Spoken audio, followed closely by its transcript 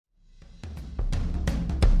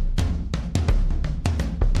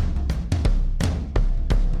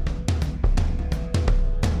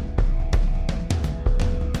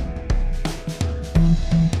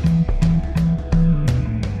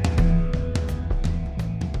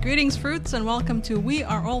Greetings, fruits, and welcome to We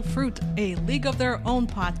Are All Fruit, a League of Their Own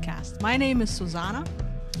podcast. My name is Susanna.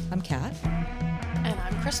 I'm Kat. And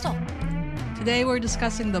I'm Crystal. Today we're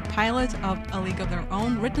discussing the pilot of A League of Their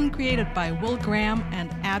Own, written and created by Will Graham and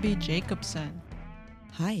Abby Jacobson.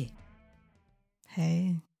 Hi.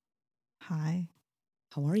 Hey. Hi.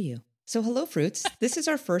 How are you? So hello, fruits. This is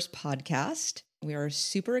our first podcast. We are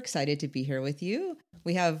super excited to be here with you.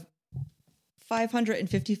 We have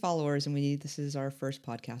 550 followers and this is our first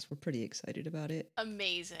podcast. We're pretty excited about it.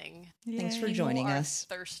 Amazing. Thanks for Yay. joining People are us.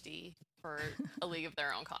 thirsty for a League of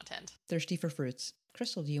Their Own content. Thirsty for fruits.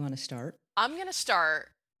 Crystal, do you want to start? I'm going to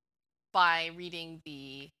start by reading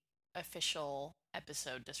the official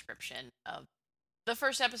episode description of the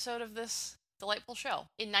first episode of this delightful show.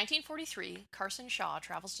 In 1943, Carson Shaw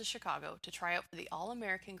travels to Chicago to try out for the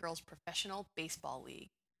All-American Girls Professional Baseball League.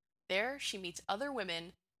 There, she meets other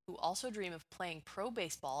women who also dream of playing pro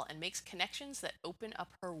baseball and makes connections that open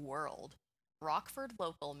up her world. Rockford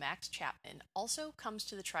local Max Chapman also comes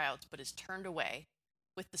to the tryouts but is turned away.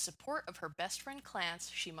 With the support of her best friend Clance,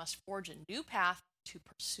 she must forge a new path to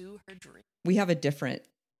pursue her dream. We have a different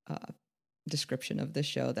description of the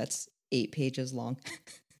show that's 8 pages long.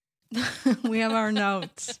 We have our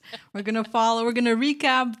notes. We're going to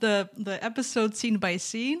recap the episode scene by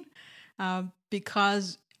scene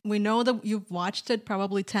because we know that you've watched it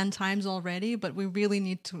probably 10 times already, but we really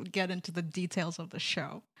need to get into the details of the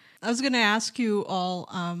show. I was going to ask you all,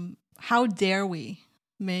 how dare we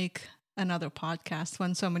make another podcast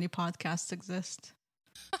when so many podcasts exist?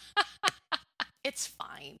 It's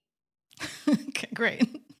fine. Okay, great.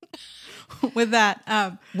 With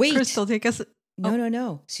that, Wait. Crystal, take us...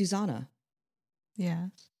 No. Susanna, Yes.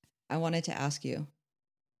 I wanted to ask you,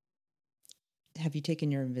 have you taken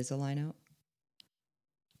your Invisalign out?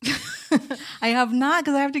 I have not,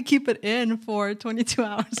 because I have to keep it in for 22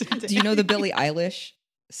 hours a day. Do you know the Billie Eilish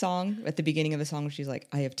song at the beginning of the song where she's like,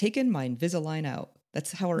 I have taken my Invisalign out?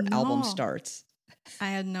 That's how her album starts. I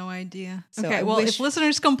had no idea. So okay, if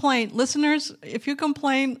listeners, if you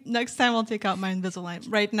complain, next time I'll take out my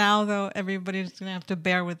Invisalign. Right now, though, everybody's going to have to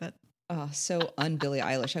bear with it. Oh, so un-Billie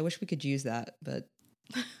Eilish. I wish we could use that, but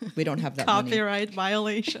we don't have that money. Copyright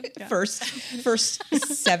violation. Yeah. First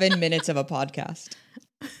 7 minutes of a podcast.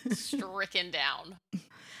 Stricken down.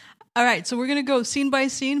 All right, so we're going to go scene by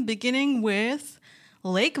scene, beginning with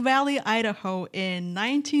Lake Valley, Idaho in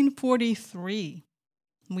 1943.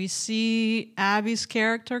 We see Abby's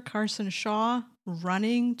character, Carson Shaw,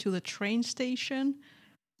 running to the train station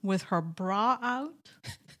with her bra out.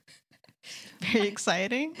 Very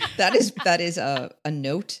exciting. That is a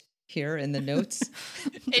note here in the notes.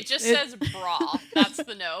 It just says bra. That's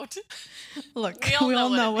the note. Look, we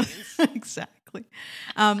all know what it means. Exactly.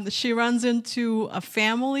 She runs into a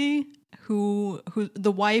family who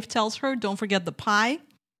the wife tells her, don't forget the pie.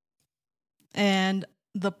 And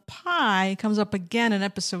the pie comes up again in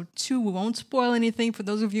episode 2. We won't spoil anything for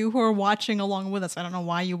those of you who are watching along with us. I don't know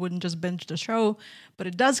why you wouldn't just binge the show, but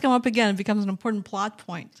it does come up again. It becomes an important plot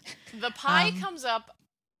point. The pie comes up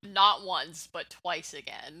not once, but twice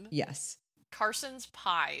again. Yes. Carson's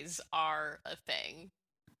pies are a thing.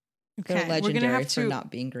 They're legendary for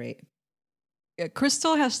not being great.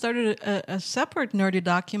 Crystal has started a separate nerdy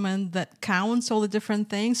document that counts all the different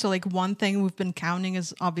things. So like one thing we've been counting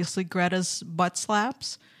is obviously Greta's butt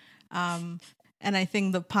slaps. And I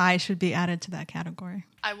think the pie should be added to that category.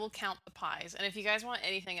 I will count the pies. And if you guys want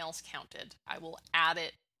anything else counted, I will add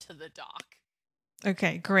it to the doc.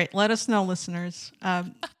 Okay, great. Let us know, listeners. All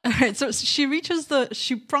right, so she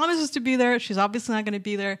promises to be there. She's obviously not going to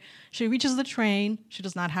be there. She reaches the train. She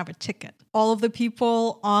does not have a ticket. All of the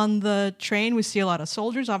people on the train, we see a lot of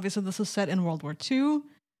soldiers. Obviously, this is set in World War II.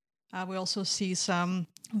 We also see some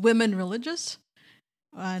women religious.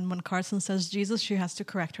 And when Carson says Jesus, she has to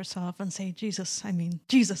correct herself and say, Jesus, I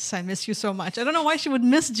miss you so much. I don't know why she would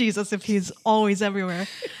miss Jesus if he's always everywhere.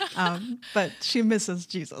 But she misses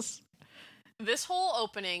Jesus. This whole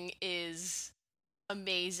opening is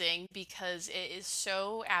amazing because it is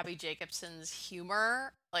so Abby Jacobson's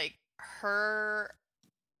humor. Like her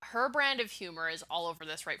brand of humor is all over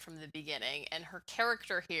this right from the beginning. And her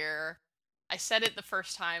character here, I said it the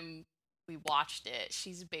first time we watched it,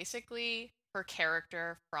 she's basically her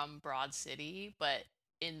character from Broad City, but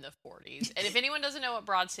in the 40s. And if anyone doesn't know what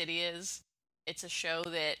Broad City is, it's a show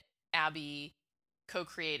that Abby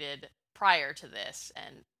co-created prior to this,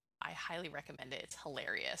 and I highly recommend it. It's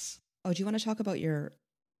hilarious. Oh, do you want to talk about your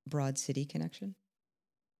Broad City connection?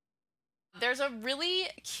 There's a really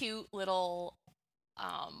cute little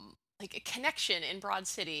like a connection in Broad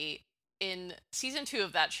City in season 2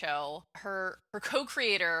 of that show. Her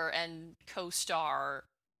co-creator and co-star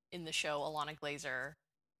in the show, Alana Glazer,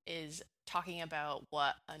 is talking about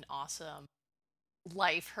what an awesome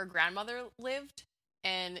life her grandmother lived.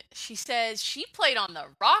 And she says she played on the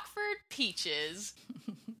Rockford Peaches,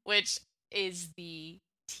 which is the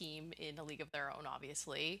team in A League of Their Own,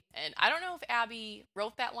 obviously. And I don't know if Abby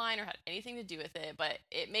wrote that line or had anything to do with it, but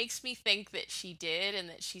it makes me think that she did, and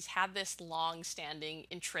that she's had this long-standing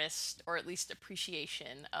interest, or at least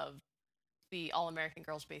appreciation, of the All-American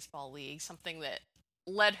Girls Baseball League, something that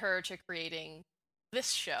led her to creating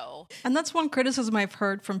this show. And that's one criticism I've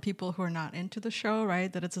heard from people who are not into the show,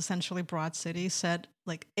 right? That it's essentially Broad City set,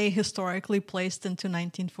 like, ahistorically placed into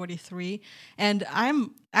 1943. And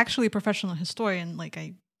I'm actually a professional historian. Like,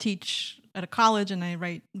 I teach at a college and I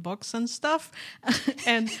write books and stuff.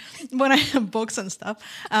 And when I have books and stuff,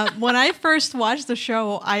 when I first watched the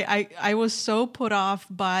show, I was so put off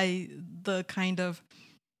by the kind of,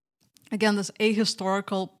 again, this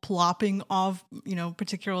ahistorical plopping of,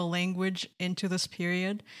 particular language into this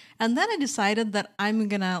period. And then I decided that I'm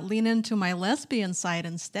going to lean into my lesbian side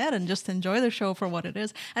instead and just enjoy the show for what it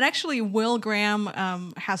is. And actually, Will Graham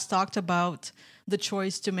has talked about the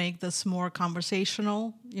choice to make this more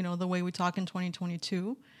conversational, the way we talk in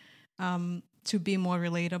 2022, to be more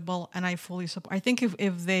relatable. And I fully support. I think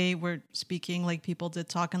if they were speaking like people did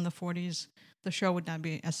talk in the 40s, the show would not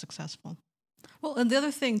be as successful. Well, and the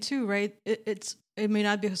other thing too, right? It may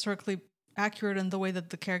not be historically accurate in the way that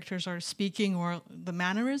the characters are speaking or the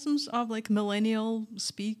mannerisms of like millennial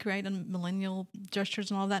speak, right? And millennial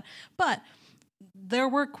gestures and all that. But there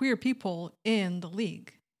were queer people in the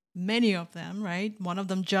league. Many of them, right? One of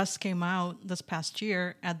them just came out this past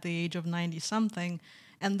year at the age of 90-something.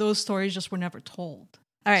 And those stories just were never told.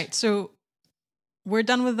 All right, so we're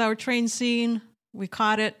done with our train scene. We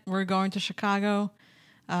caught it. We're going to Chicago.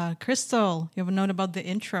 Crystal, you have a note about the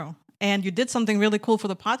intro. And you did something really cool for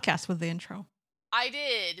the podcast with the intro. I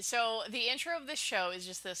did. So the intro of this show is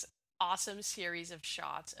just this awesome series of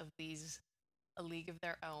shots of these A League of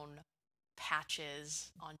Their Own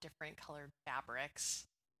patches on different colored fabrics.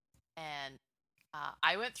 And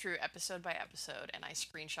I went through episode by episode and I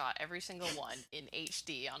screenshot every single one in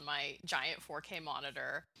HD on my giant 4K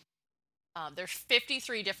monitor. There's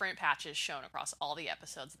 53 different patches shown across all the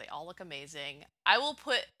episodes. They all look amazing. I will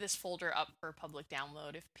put this folder up for public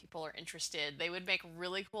download if people are interested. They would make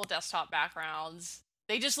really cool desktop backgrounds.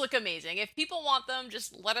 They just look amazing. If people want them,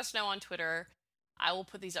 just let us know on Twitter. I will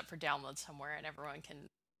put these up for download somewhere and everyone can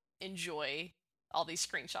enjoy all these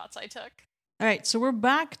screenshots I took. All right, so we're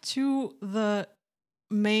back to the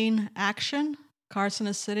main action. Carson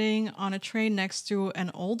is sitting on a train next to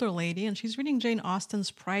an older lady, and she's reading Jane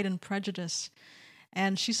Austen's Pride and Prejudice.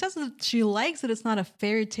 And she says that she likes that it's not a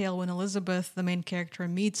fairy tale when Elizabeth, the main character,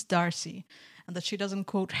 meets Darcy, and that she doesn't,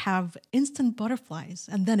 quote, have instant butterflies.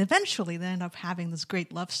 And then eventually they end up having this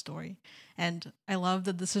great love story. And I love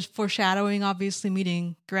that this is foreshadowing, obviously,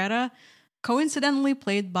 meeting Greta, coincidentally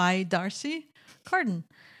played by Darcy Carden.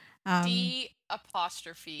 D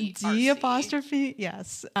apostrophe.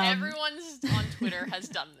 Yes. Everyone's on Twitter has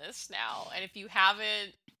done this now, and if you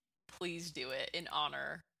haven't, please do it in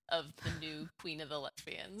honor of the new Queen of the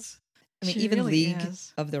Lesbians. I mean, She even really League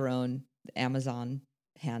is. of Their Own, the Amazon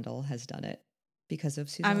handle has done it because of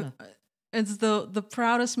Susanna. It's the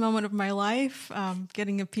proudest moment of my life.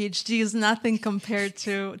 Getting a PhD is nothing compared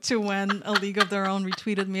to when A League of Their Own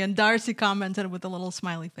retweeted me, and Darcy commented with a little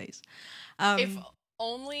smiley face. If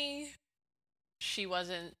only she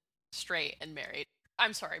wasn't straight and married.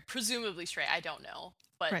 I'm sorry, presumably straight. I don't know.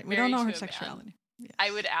 But right, we don't know her married to a man. sexuality. Yes. I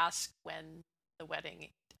would ask when the wedding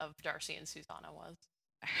of Darcy and Susanna was.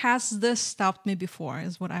 Has this stopped me before,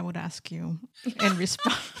 is what I would ask you in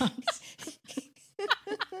response.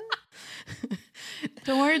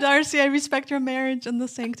 Don't worry, Darcy. I respect your marriage and the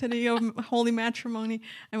sanctity of holy matrimony.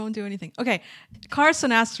 I won't do anything. Okay.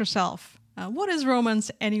 Carson asks herself, what is romance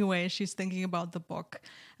anyway? She's thinking about the book.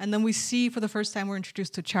 And then we see, for the first time, we're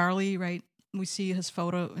introduced to Charlie, right? We see his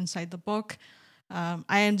photo inside the book.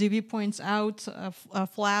 IMDb points out a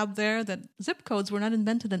flab there that zip codes were not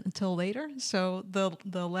invented until later. So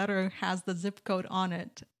the letter has the zip code on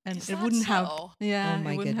it. And Is it that wouldn't so? have, Oh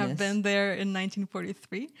my it wouldn't have goodness. been there in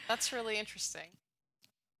 1943. That's really interesting.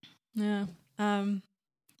 Yeah.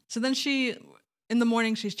 So then in the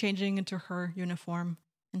morning, she's changing into her uniform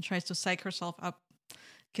and tries to psych herself up,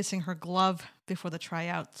 kissing her glove before the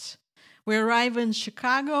tryouts. We arrive in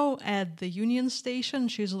Chicago at the Union Station.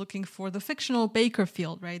 She's looking for the fictional Baker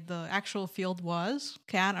Field, right? The actual field was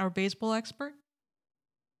Kat, our baseball expert.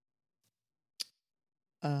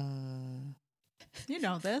 You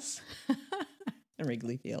know this.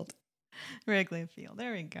 Wrigley Field. Wrigley Field.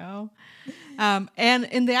 There we go. And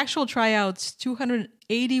in the actual tryouts,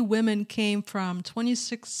 280 women came from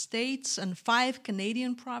 26 states and 5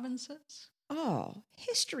 Canadian provinces. Oh,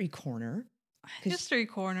 History Corner. 'Cause- History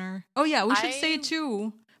corner. Oh yeah, we should say I-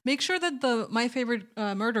 too. Make sure that the My Favorite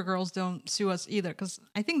Murder Girls don't sue us either, because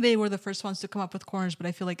I think they were the first ones to come up with corners. But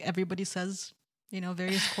I feel like everybody says,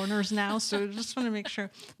 various corners now. So just want to make sure.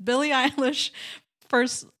 Billie Eilish,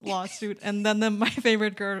 first lawsuit, and then the My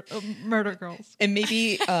Favorite Murder Girls. And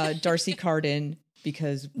maybe Darcy Carden,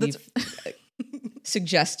 because we've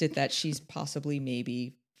suggested that she's possibly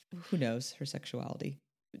maybe, who knows, her sexuality.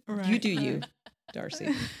 Right. You do you,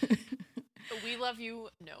 Darcy. We love you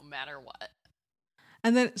no matter what.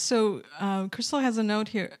 And then, so Crystal has a note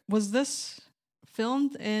here. Was this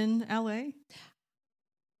filmed in LA?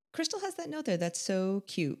 Crystal has that note there. That's so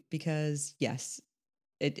cute because, yes,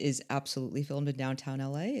 it is absolutely filmed in downtown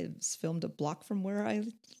LA. It's filmed a block from where I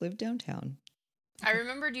live downtown. I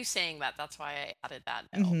remembered you saying that. That's why I added that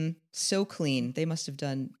note. Mhm. So clean. They must have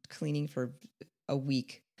done cleaning for a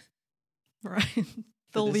week. Right.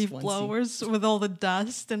 For The this leaf one blowers with all the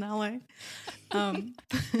dust in LA.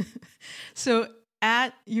 So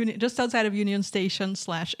at just outside of Union Station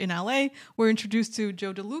 / in LA, we're introduced to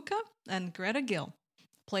Joe DeLuca and Greta Gill,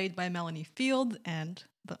 played by Melanie Field and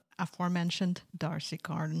the aforementioned Darcy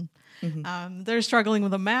Carden. Mhm. They're struggling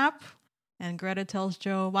with a map, and Greta tells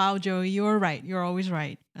Joe, "Wow, Joey, you're right. You're always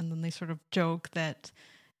right." And then they sort of joke that,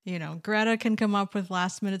 Greta can come up with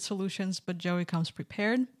last-minute solutions, but Joey comes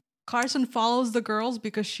prepared. Carson follows the girls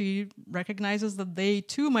because she recognizes that they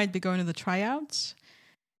too might be going to the tryouts.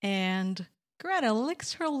 And Greta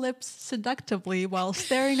licks her lips seductively while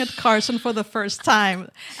staring at Carson for the first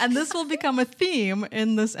time. And this will become a theme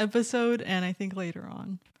in this episode and I think later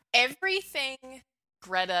on. Everything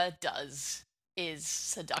Greta does is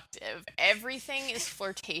seductive. Everything is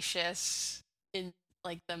flirtatious in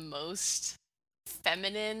like the most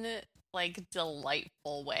feminine, like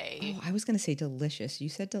delightful way. Oh, I was going to say delicious. You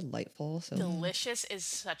said delightful. So Delicious is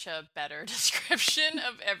such a better description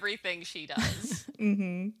of everything she does.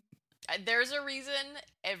 Mm-hmm. There's a reason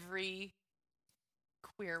every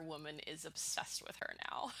queer woman is obsessed with her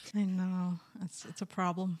now. I know. It's a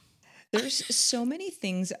problem. There's so many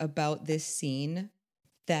things about this scene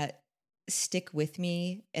that stick with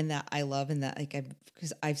me and that I love and that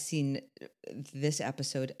because I've seen this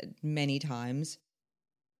episode many times.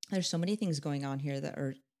 There's so many things going on here that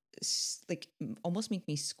are like almost make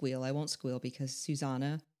me squeal. I won't squeal because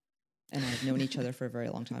Susanna and I have known each other for a very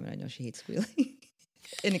long time, and I know she hates squealing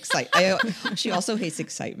and she also hates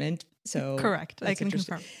excitement. So Correct. I that's can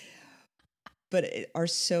interesting. confirm. But it are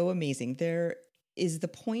so amazing. There is the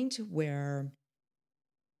point where,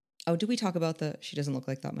 do we talk about she doesn't look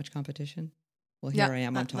like that much competition? Well, here I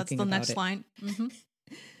am. I'm talking about it. That's the next line. Mm-hmm.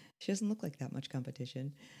 She doesn't look like that much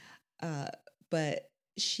competition. But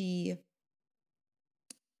she,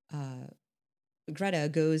 Greta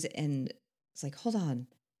goes and it's like, hold on.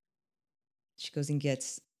 She goes and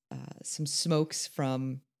gets some smokes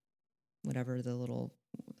from whatever the little,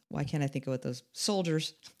 why can't I think of what those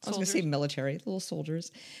soldiers? I was going to say military, little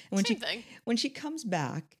soldiers. And when she comes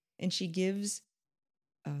back and she gives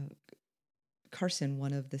Carson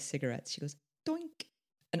one of the cigarettes, she goes, doink.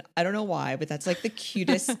 And I don't know why, but that's like the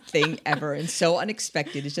cutest thing ever and so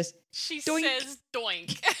unexpected. It's just she doink. says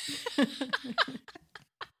doink.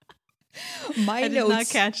 I did not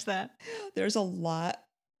catch that. There's a lot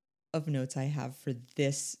of notes I have for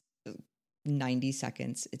this 90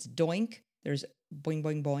 seconds. It's doink. There's boing,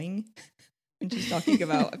 boing, boing. And she's talking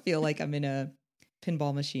about, I feel like I'm in a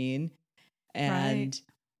pinball machine. And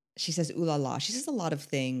she says, ooh la la. She says a lot of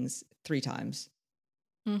things 3 times.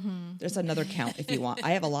 Mm-hmm. There's another count if you want.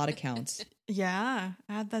 I have a lot of counts. Yeah,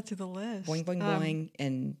 add that to the list. Boing, boing, boing,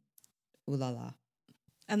 and ooh la la.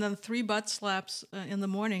 And then 3 butt slaps in the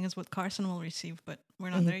morning is what Carson will receive, but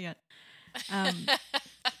we're not there yet.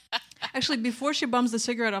 Actually, before she bums the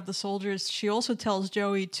cigarette off the soldiers, she also tells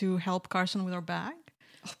Joey to help Carson with her bag.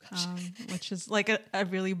 Oh, gosh. Which is like a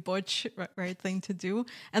really butch right thing to do.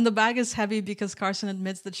 And the bag is heavy because Carson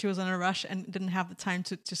admits that she was in a rush and didn't have the time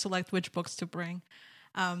to select which books to bring.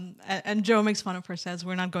 And Joe makes fun of her, says,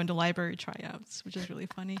 we're not going to library tryouts, which is really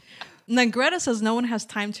funny. And then Greta says no one has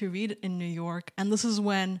time to read in New York. And this is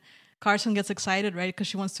when Carson gets excited, right? Because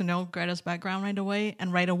she wants to know Greta's background right away.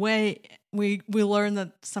 And right away, we learn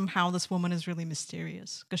that somehow this woman is really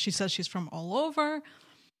mysterious because she says she's from all over.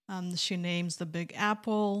 She names the Big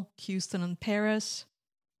Apple, Houston, and Paris.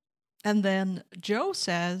 And then Joe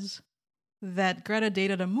says that Greta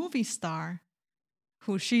dated a movie star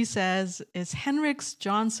who she says is Henrik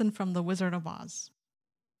Johnson from The Wizard of Oz.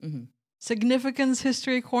 Mm-hmm. significance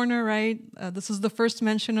history corner, right? This is the first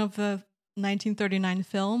mention of the 1939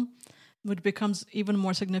 film, which becomes even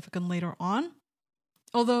more significant later on.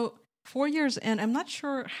 Although 4 years in, I'm not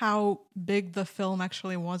sure how big the film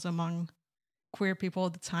actually was among queer people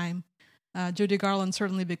at the time. Judy Garland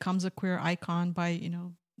certainly becomes a queer icon by,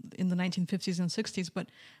 in the 1950s and 60s, but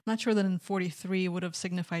I'm not sure that in 43 would have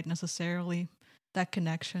signified necessarily that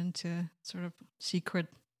connection to sort of secret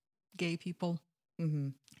gay people. Mm-hmm.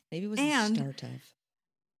 Maybe it was the start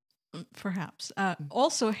of. Perhaps.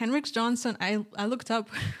 Also, Henrik Johnson, I looked up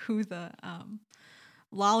who the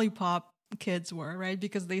Lollipop kids were, right?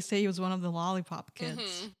 Because they say he was one of the Lollipop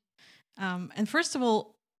kids. Mm-hmm. And first of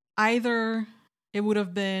all, either it would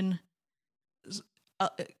have been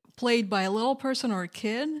played by a little person or a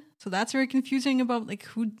kid. So that's very confusing about like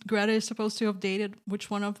who Greta is supposed to have dated, which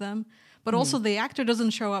one of them. But also the actor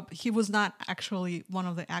doesn't show up. He was not actually one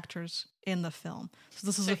of the actors in the film. So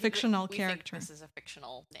this is a fictional character. Think this is a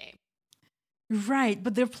fictional name. Right,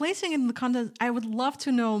 but they're placing it in the context. I would love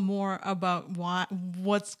to know more about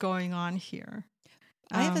what's going on here.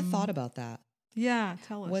 I have a thought about that. Yeah,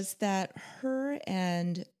 tell us. Was that her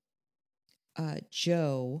and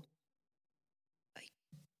Joe? I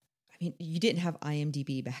mean, you didn't have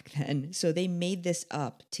IMDb back then, so they made this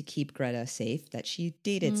up to keep Greta safe, that she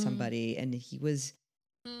dated somebody and he was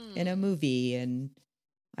in a movie. And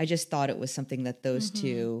I just thought it was something that those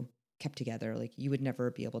two kept together. Like, you would never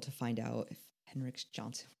be able to find out if Henrik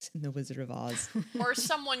Johnson was in The Wizard of Oz. Or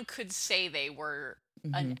someone could say they were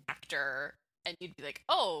an actor and you'd be like,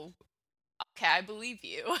 oh, okay, I believe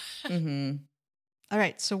you. All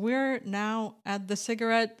right, so we're now at the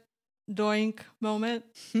cigarette doink moment.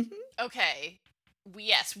 Okay.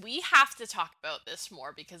 We have to talk about this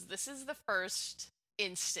more because this is the first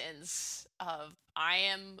instance of I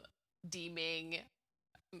am deeming,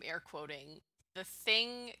 air quoting, the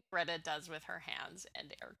thing Greta does with her hands,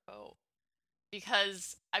 and air quote.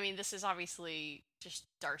 Because, I mean, this is obviously just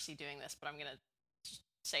Darcy doing this, but I'm going to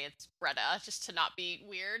say it's Greta just to not be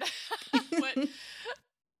weird. But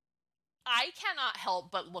I cannot help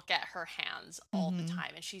but look at her hands all the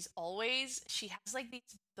time, and she has like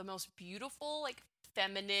the most beautiful, like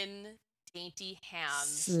feminine, dainty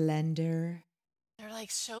hands. Slender. They're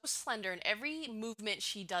like so slender, and every movement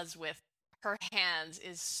she does with her hands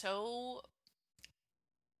is so.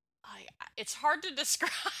 It's hard to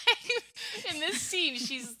describe. In this scene,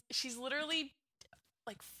 she's literally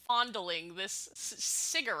like fondling this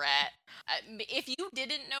cigarette. If you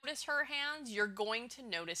didn't notice her hands, you're going to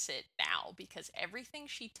notice it now because everything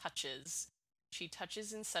she touches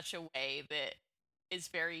in such a way that is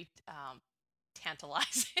very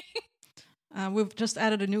tantalizing. We've just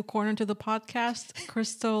added a new corner to the podcast,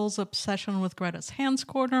 Crystal's obsession with Greta's hands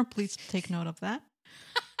corner. Please take note of that.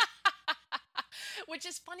 Which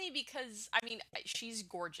is funny because, I mean, she's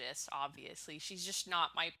gorgeous, obviously. She's just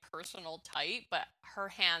not my personal type, but her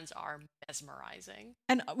hands are mesmerizing.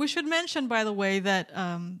 And we should mention, by the way, that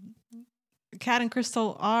Kat and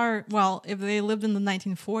Crystal are, well, if they lived in the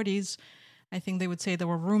 1940s, I think they would say they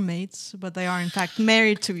were roommates, but they are, in fact,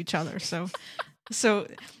 married to each other. So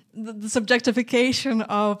the subjectification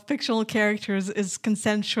of fictional characters is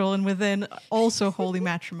consensual and within also holy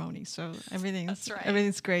matrimony. So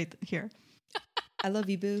everything's great here. I love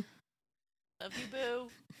you, boo. Love you,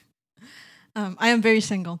 boo. I am very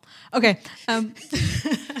single. Okay.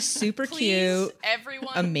 Super Please, cute.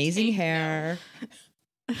 Everyone, amazing hair.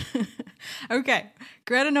 Okay.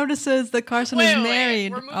 Greta notices that Carson is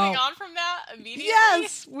married. We're moving on from that immediately?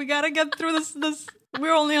 Yes! We gotta get through this.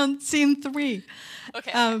 We're only on scene 3.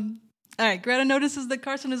 Okay. All right, Greta notices that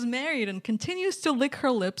Carson is married and continues to lick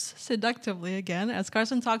her lips seductively again, as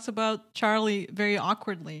Carson talks about Charlie very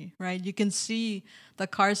awkwardly, right? You can see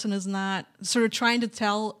that Carson is not sort of trying to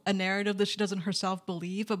tell a narrative that she doesn't herself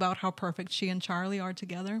believe about how perfect she and Charlie are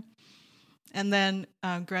together. And then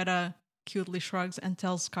Greta cutely shrugs and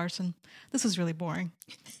tells Carson, "This is really boring."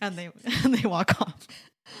 And they walk off.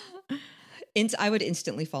 I would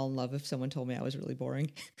instantly fall in love if someone told me I was really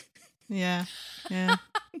boring. Yeah.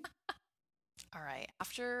 All right.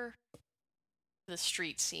 After the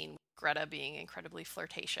street scene, with Greta being incredibly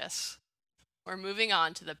flirtatious, we're moving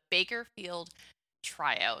on to the Bakerfield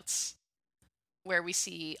tryouts, where we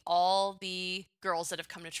see all the girls that have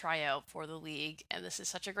come to try out for the league, and this is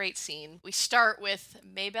such a great scene. We start with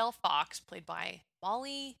Maybelle Fox, played by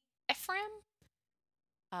Molly Ephraim,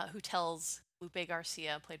 who tells Lupe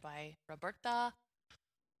Garcia, played by Roberta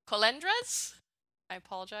Colendres. I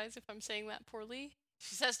apologize if I'm saying that poorly.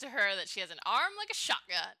 She says to her that she has an arm like a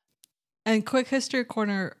shotgun. And quick history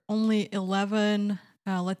corner, only 11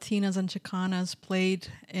 Latinas and Chicanas played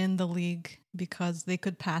in the league because they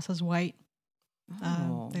could pass as white.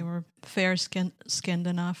 They were fair-skinned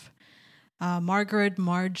enough. Margaret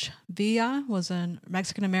Marge Villa was a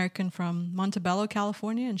Mexican-American from Montebello,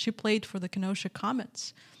 California, and she played for the Kenosha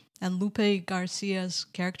Comets. And Lupe Garcia's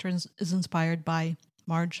character is inspired by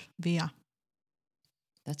Marge Villa.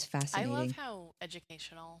 That's fascinating. I love how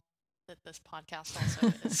educational that this podcast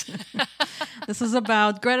also is. This is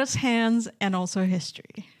about Greta's hands and also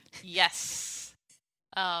history. Yes.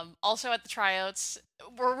 Also at the tryouts,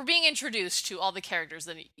 we're being introduced to all the characters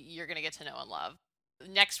that you're going to get to know and love.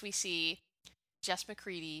 Next, we see Jess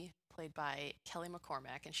McCready, played by Kelly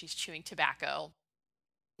McCormack, and she's chewing tobacco.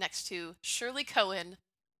 Next to Shirley Cohen,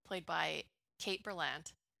 played by Kate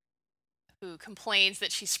Berlant, who complains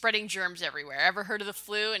that she's spreading germs everywhere. Ever heard of the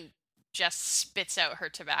flu? And Jess spits out her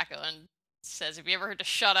tobacco and says, "Have you ever heard to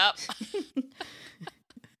shut up?"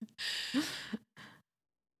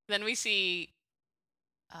 Then we see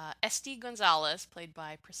Esti Gonzalez, played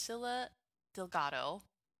by Priscilla Delgado,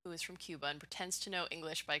 who is from Cuba and pretends to know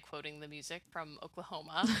English by quoting the music from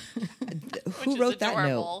Oklahoma. Who wrote that note?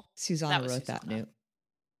 adorable. Susanna wrote that note.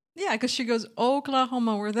 Yeah, because she goes,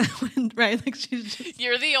 Oklahoma, where the wind, right? Like she's just...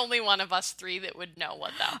 You're the only one of us three that would know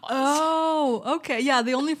what that was. Oh, okay. Yeah,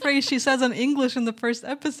 the only phrase she says in English in the first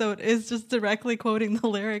episode is just directly quoting the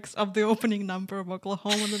lyrics of the opening number of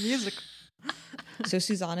Oklahoma, the musical. So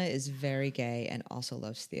Susanna is very gay and also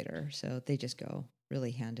loves theater. So they just go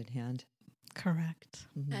really hand in hand. Correct.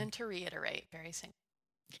 Mm-hmm. And to reiterate, very single.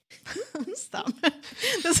 Stop.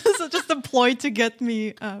 This is just a ploy to get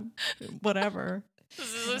me whatever.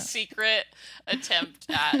 This is a secret attempt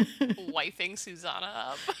at wifing Susanna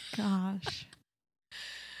up. Gosh.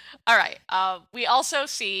 All right. We also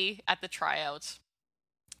see at the tryouts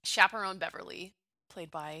Chaperone Beverly, played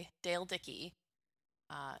by Dale Dickey.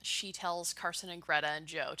 She tells Carson and Greta and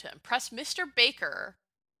Joe to impress Mr. Baker,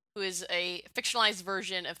 who is a fictionalized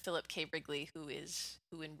version of Philip K. Wrigley, who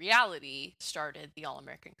in reality started the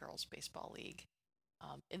All-American Girls Baseball League.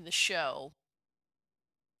 In the show,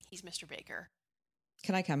 he's Mr. Baker.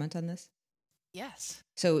 Can I comment on this? Yes.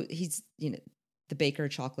 So he's, the Baker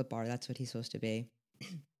chocolate bar. That's what he's supposed to be.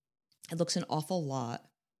 It looks an awful lot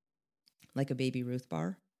like a Baby Ruth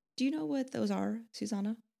bar. Do you know what those are,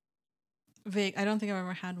 Susanna? Vague. I don't think I've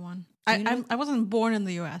ever had one. Do you know I wasn't born in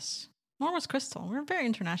the U.S. Nor was Crystal. We're very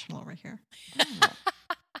international over here. Oh.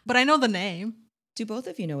 But I know the name. Do both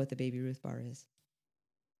of you know what the Baby Ruth bar is?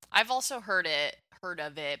 I've also heard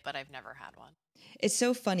of it, but I've never had one. It's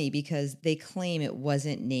so funny because they claim it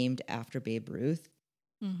wasn't named after Babe Ruth.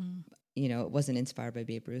 Mm-hmm. It wasn't inspired by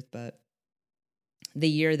Babe Ruth, but the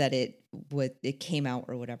year that it came out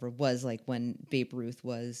or whatever was like when Babe Ruth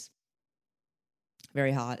was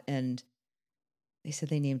very hot, and they said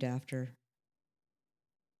they named after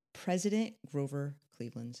President Grover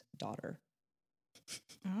Cleveland's daughter.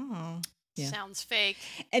 Oh. Yeah. Sounds fake.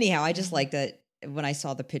 Anyhow, I just like that when I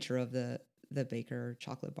saw the picture of the Baker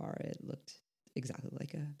chocolate bar, it looked exactly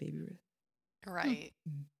like a Baby Ruth. Right.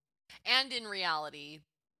 Mm-hmm. And in reality,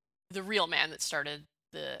 the real man that started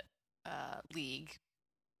the league,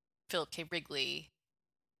 Philip K. Wrigley,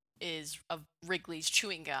 is of Wrigley's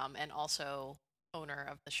Chewing Gum and also owner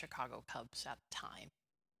of the Chicago Cubs at the time.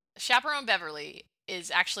 Chaperone Beverly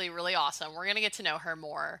is actually really awesome. We're going to get to know her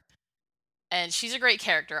more. And she's a great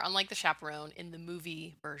character, unlike the chaperone in the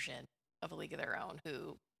movie version of A League of Their Own,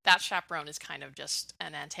 who that chaperone is kind of just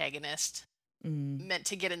an antagonist meant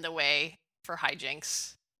to get in the way for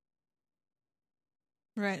hijinks.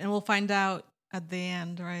 Right, and we'll find out at the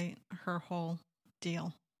end, right, her whole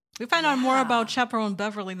deal. We find out more about Chaperone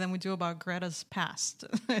Beverly than we do about Greta's past.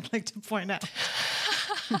 I'd like to point out.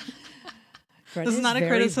 Greta is not a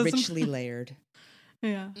very criticism. richly layered.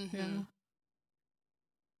 Yeah, Mm-hmm. yeah.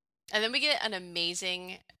 And then we get an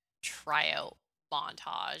amazing tryout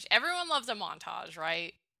montage. Everyone loves a montage,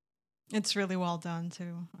 right? It's really well done,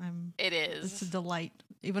 too. It is. It's a delight,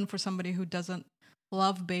 even for somebody who doesn't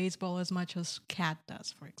love baseball as much as Kat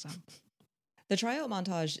does, for example. The tryout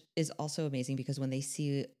montage is also amazing because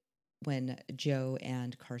when Joe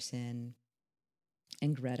and Carson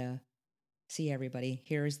and Greta see everybody,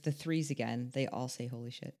 here's the threes again. They all say,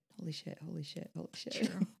 holy shit, holy shit, holy shit, holy shit.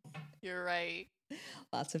 True. You're right.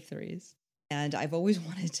 Lots of threes. And I've always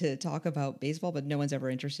wanted to talk about baseball, but no one's ever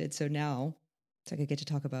interested. So now I could get to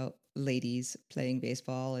talk about ladies playing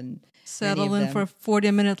baseball and settle in for a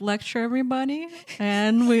 40-minute lecture, everybody.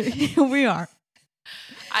 And we are.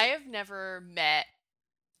 I have never met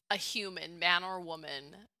a human, man or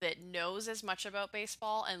woman, that knows as much about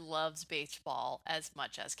baseball and loves baseball as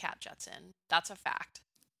much as Kat Judson. That's a fact.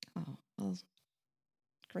 Oh, well,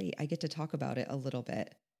 great. I get to talk about it a little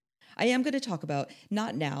bit. I am going to talk about,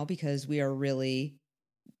 not now because we are really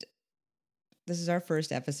This is our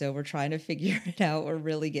first episode. We're trying to figure it out. We're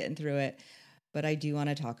really getting through it. But I do want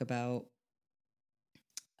to talk about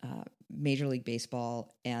Major League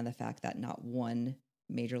Baseball and the fact that not one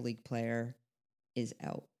Major League player is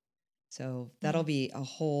out. So that'll be a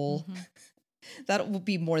whole, that will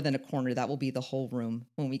be more than a corner. That will be the whole room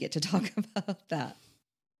when we get to talk about that.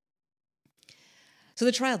 So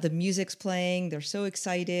the tryout, the music's playing. They're so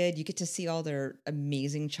excited. You get to see all their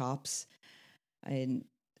amazing chops. And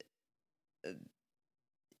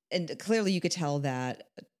clearly you could tell that,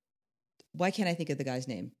 why can't I think of the guy's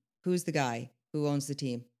name? Who's the guy who owns the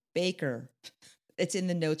team? Baker. It's in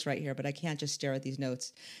the notes right here, but I can't just stare at these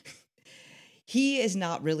notes. He is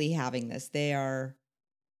not really having this. They're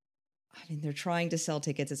trying to sell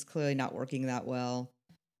tickets. It's clearly not working that well.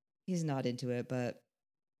 He's not into it, but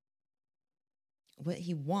what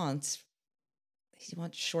he wants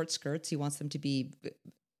short skirts. He wants them to be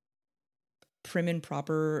prim and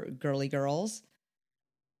proper girly girls.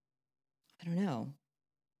 I don't know.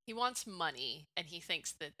 He wants money, and he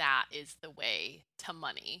thinks that that is the way to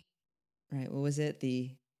money. Right. What was it?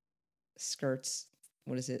 The skirts,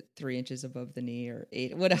 what is it? 3 inches above the knee or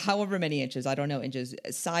 8, however many inches. I don't know. Inches,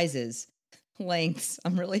 sizes, lengths.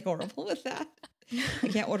 I'm really horrible with that. I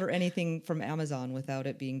can't order anything from Amazon without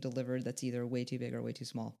it being delivered that's either way too big or way too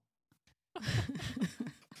small.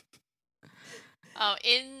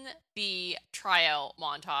 In the tryout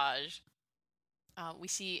montage, we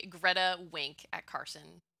see Greta wink at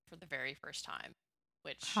Carson for the very first time,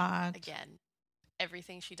 which, Hot. again,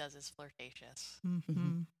 everything she does is flirtatious.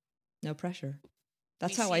 No pressure.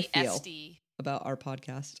 That's We how I see feel SD. about our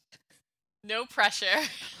podcast. No pressure.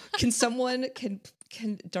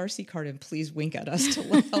 Can Darcy Carden please wink at us to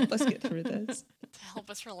help us get through this? To help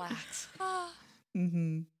us relax.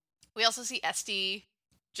 Mm-hmm. We also see Esty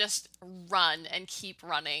just run and keep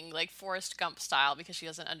running, like Forrest Gump style, because she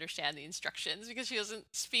doesn't understand the instructions, because she doesn't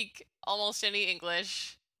speak almost any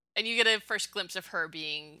English. And you get a first glimpse of her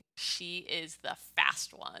she is the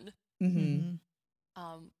fast one. Mm-hmm.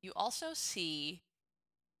 You also see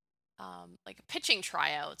like pitching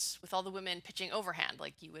tryouts with all the women pitching overhand,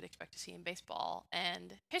 like you would expect to see in baseball.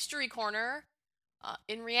 And History Corner,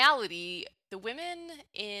 in reality, the women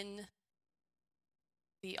in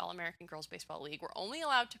the All-American Girls Baseball League were only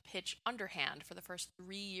allowed to pitch underhand for the first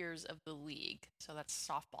 3 years of the league. So that's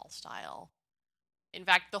softball style. In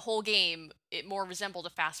fact, the whole game, it more resembled a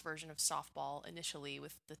fast version of softball initially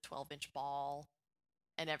with the 12-inch ball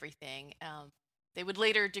and everything. They would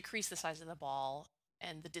later decrease the size of the ball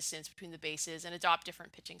and the distance between the bases and adopt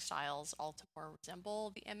different pitching styles, all to more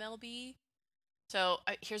resemble the MLB. So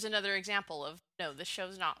here's another example of, no, this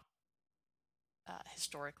show's not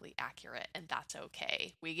historically accurate, and that's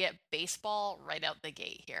okay. We get baseball right out the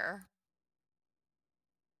gate here.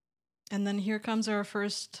 And then here comes our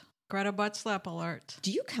first Greta butt slap alert.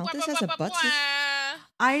 Do you count this as a butt slap?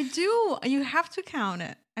 I do. You have to count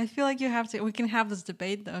it. I feel like you have to. We can have this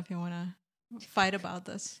debate, though, if you want to fight about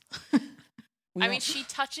this. I mean, she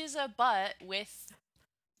touches a butt with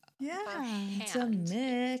her hand. It's a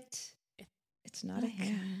mitt. It's not a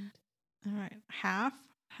hand. All right.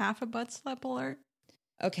 Half a butt slap alert.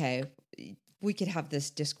 Okay. We could have this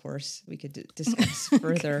discourse. We could discuss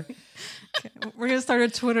further. Okay. We're going to start a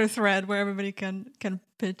Twitter thread where everybody can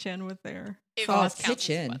pitch in with their thoughts. Pitch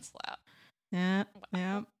in. Butt slap. Yeah.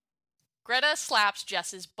 Yeah. Greta slaps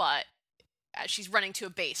Jess's butt as she's running to a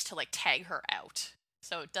base to like tag her out.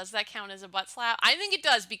 So does that count as a butt slap? I think it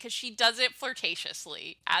does, because she does it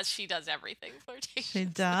flirtatiously, as she does everything flirtatiously. She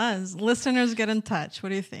does. Listeners, get in touch. What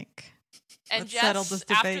do you think? And Let's settle Jess, this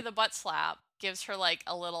debate. after the butt slap, gives her like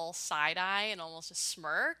a little side eye and almost a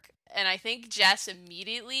smirk. And I think Jess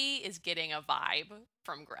immediately is getting a vibe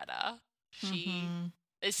from Greta.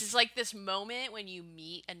 This is like this moment when you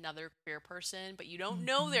meet another queer person, but you don't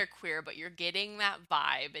know they're queer, but you're getting that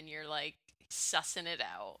vibe and you're like sussing it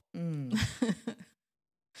out.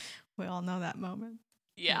 We all know that moment.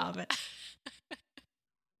 Yeah. I love it.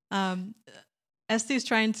 Este's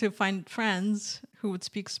trying to find friends who would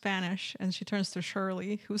speak Spanish, and she turns to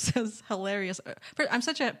Shirley, who says hilarious. I'm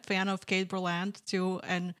such a fan of Kate Berland too,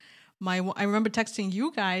 and I remember texting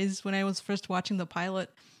you guys when I was first watching the pilot,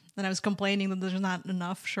 and I was complaining that there's not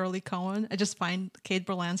enough Shirley Cohen. I just find Kate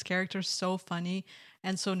Berland's character so funny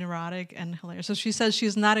and so neurotic and hilarious. So she says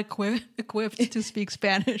she's not equipped to speak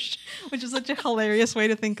Spanish, which is such a hilarious way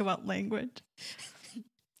to think about language.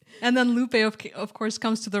 And then Lupe, of course,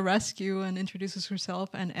 comes to the rescue and introduces herself,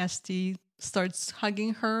 and Este starts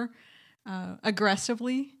hugging her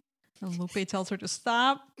aggressively. And Lupe tells her to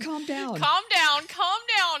stop. Calm down. Calm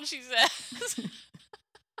down, she says.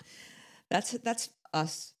 That's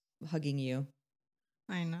us hugging you.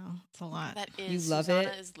 I know. It's a lot. That is You love Susanna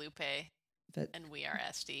it, is Lupe, but and we are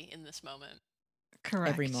Esty in this moment. Correct.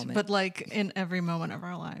 every moment. But like in every moment of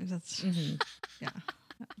our lives. It's Mhm. yeah.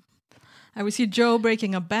 And we see Joe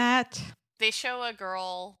breaking a bat. They show a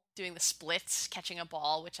girl doing the splits, catching a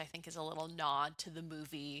ball, which I think is a little nod to the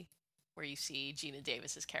movie where you see Gina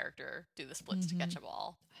Davis's character do the splits to catch a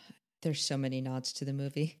ball. There's so many nods to the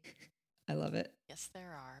movie. I love it. Yes,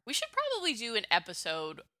 there are. We should probably do an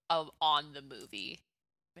episode of on the movie,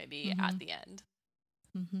 maybe at the end.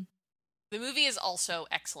 Mm-hmm. The movie is also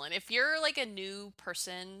excellent. If you're like a new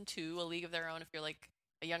person to A League of Their Own, if you're like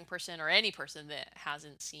a young person or any person that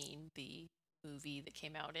hasn't seen the movie that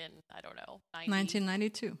came out in, I don't know,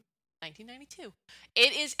 1992. 1992.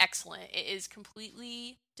 It is excellent. It is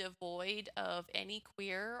completely devoid of any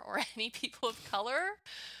queer or any people of color,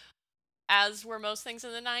 as were most things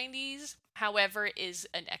in the 90s. However, it is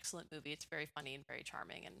an excellent movie. It's very funny and very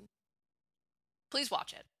charming, and please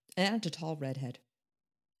watch it. And a tall redhead.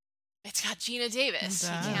 It's got Gina Davis. It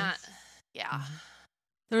You does. can't. Yeah.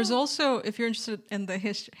 There's also, if you're interested in the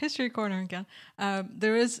history corner again,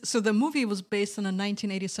 there is. So the movie was based on a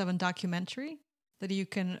 1987 documentary that you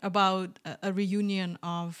can about a reunion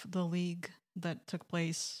of the league that took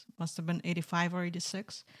place. Must have been 85 or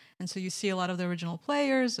 86, and so you see a lot of the original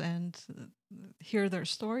players and hear their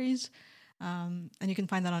stories, and you can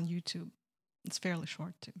find that on YouTube. It's fairly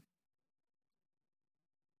short too.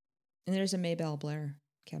 And there's a Maybelle Blair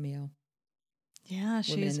cameo. Yeah, Women in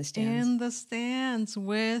she's the Stands. in the stands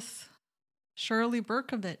with Shirley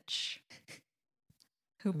Berkovich,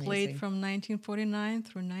 who played Amazing. from 1949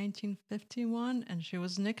 through 1951, and she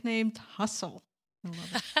was nicknamed Hustle. I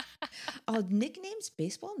love it. Oh, nicknames,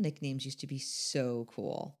 baseball nicknames used to be so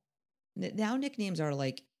cool. Now nicknames are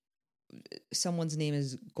like someone's name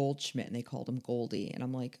is Goldschmidt and they called him Goldie. And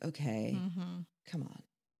I'm like, okay, come on.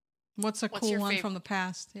 What's a What's cool your one fav- from the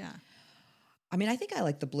past? Yeah, I mean, I think I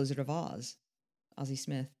like the Blizzard of Oz, Ozzie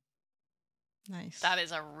Smith. nice. That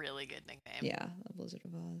is a really good nickname. Yeah, the Blizzard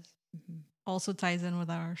of Oz. Also ties in with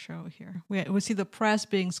our show here. We see the press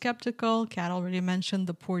being skeptical. Kat already mentioned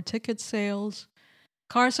the poor ticket sales.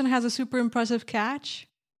 Carson has a super impressive catch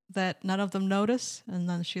that none of them notice, and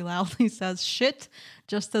then she loudly says "shit,"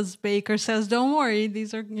 just as Baker says, "Don't worry,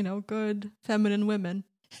 these are good feminine women."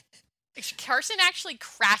 Carson actually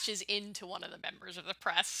crashes into one of the members of the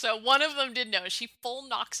press. So one of them did notice. She full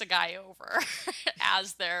knocks a guy over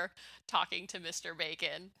as they're talking to Mr.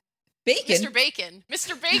 Bacon. Bacon? Mr. Bacon.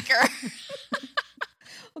 Mr. Baker.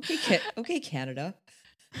 Okay, Canada.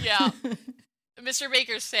 Yeah. Mr.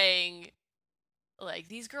 Baker's saying, like,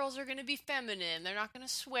 these girls are going to be feminine. They're not going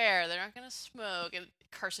to swear. They're not going to smoke. And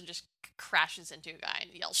Carson just crashes into a guy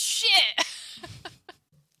and yells, "Shit!"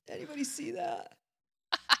 Anybody see that?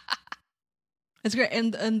 It's great,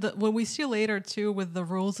 and what we see later too with the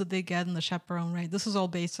rules that they get in the chaperone, right? This is all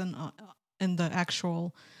based in the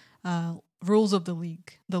actual rules of the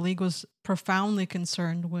league. The league was profoundly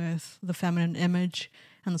concerned with the feminine image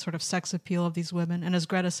and the sort of sex appeal of these women, and as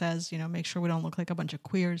Greta says, make sure we don't look like a bunch of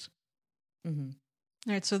queers. Mm-hmm.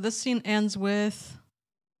 All right, so this scene ends with.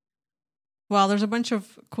 Well, there's a bunch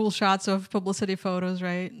of cool shots of publicity photos,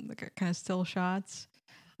 right? Like kind of still shots.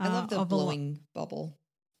 I love the of blowing bubble.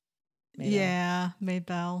 Maybelle. Yeah,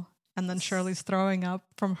 Maybelle. And then Shirley's throwing up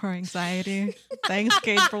from her anxiety. Thanks,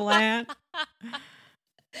 Kate Berlant.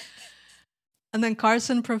 And then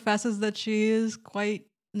Carson professes that she is quite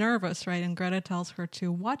nervous, right? And Greta tells her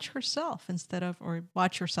to watch herself,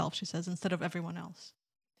 she says, instead of everyone else.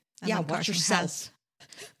 And Yeah, then watch Carson yourself.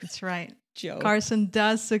 That's right. Joe. Carson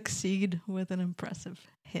does succeed with an impressive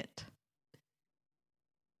hit.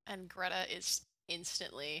 And Greta is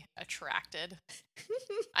instantly attracted.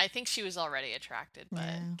 I think she was already attracted, but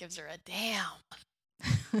Yeah. gives her a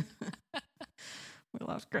damn. We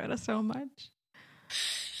love Greta so much.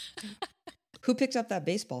 Who picked up that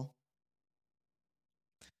baseball?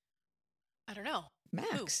 I don't know.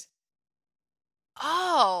 Max.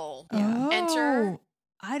 Oh. Yeah. Enter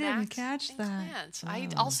I didn't Max catch and that. Clance. I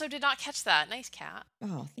Oh. also did not catch that. Nice, Cat.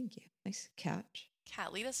 Oh, thank you. Nice catch.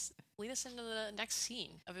 Cat, lead us into the next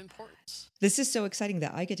scene of importance. This is so exciting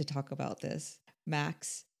that I get to talk about this.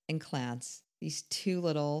 Max and Clance, these two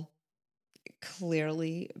little,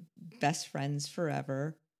 clearly best friends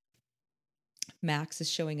forever. Max is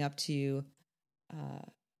showing up to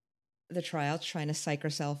the tryouts, trying to psych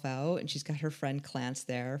herself out, and she's got her friend Clance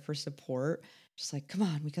there for support. She's like, come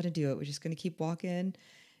on, we got to do it. We're just going to keep walking.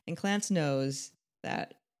 And Clance knows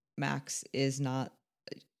that Max is not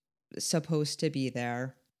supposed to be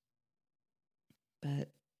there, but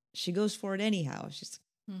she goes for it anyhow. She's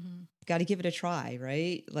got to give it a try,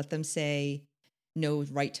 right? Let them say no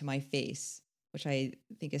right to my face. which I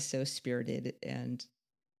think is so spirited and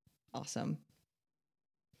awesome.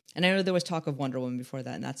 And I know there was talk of Wonder Woman before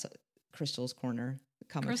that, and that's Crystal's Corner,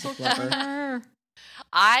 comic Crystal book lover. Corner.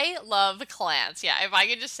 I love Clance. Yeah, if I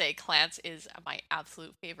could just say, Clance is my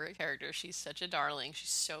absolute favorite character. She's such a darling. She's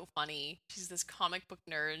so funny. She's this comic book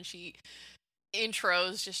nerd, and she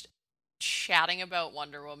intros just chatting about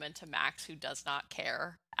Wonder Woman to Max, who does not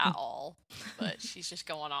care at all. But she's just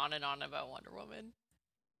going on and on about Wonder Woman.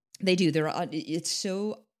 They do. It's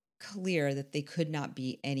so clear that they could not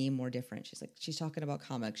be any more different. She's talking about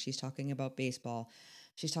comics. She's talking about baseball.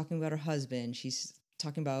 She's talking about her husband. She's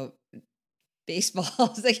talking about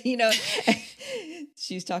baseball. It's like,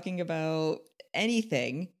 she's talking about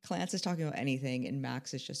anything. Clance is talking about anything, and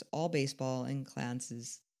Max is just all baseball, and Clance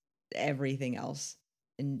is everything else.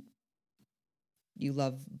 And you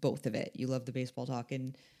love both of it. You love the baseball talk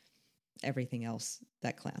and everything else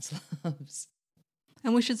that Clance loves.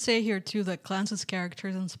 And we should say here, too, that Clance's character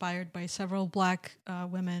is inspired by several Black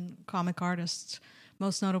women comic artists,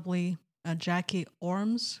 most notably Jackie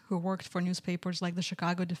Orms, who worked for newspapers like the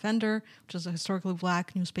Chicago Defender, which is a historically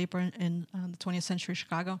Black newspaper in the 20th century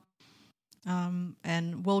Chicago.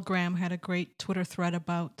 And Will Graham had a great Twitter thread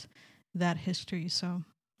about that history. So,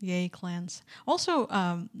 yay, Clance. Also,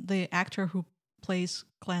 the actor who plays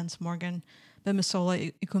Clance Morgan,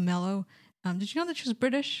 Bemisola Ikumelo, did you know that she's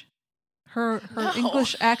British? Her No.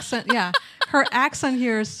 English accent, yeah. Her accent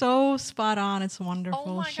here is so spot on. It's wonderful.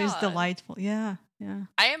 Oh my She's God. delightful. Yeah, yeah.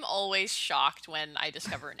 I am always shocked when I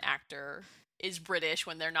discover an actor is British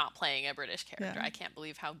when they're not playing a British character. Yeah. I can't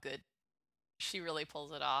believe how good she really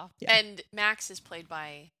pulls it off. Yeah. And Max is played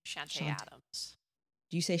by Shantae Shant- Adams.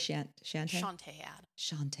 Do you say Shantae? Shantae Adams.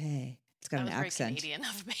 Shantae. It's got That an was very accent. Canadian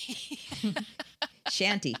of me.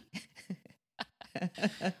 Shanty.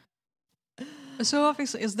 So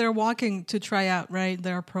obviously, as they're walking to try out, right,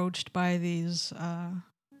 they're approached by these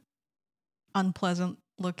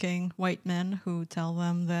unpleasant-looking white men who tell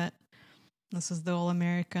them that this is the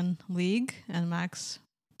All-American League, and Max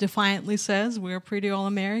defiantly says, "We're pretty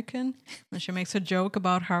All-American," and she makes a joke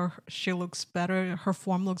about how she looks better, her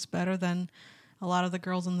form looks better than a lot of the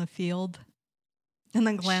girls in the field. And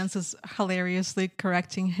then Glance is hilariously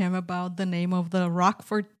correcting him about the name of the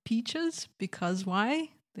Rockford Peaches, because why?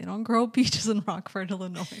 They don't grow peaches in Rockford,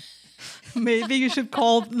 Illinois. Maybe you should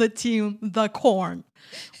call the team the Corn,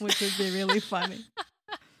 which would be really funny.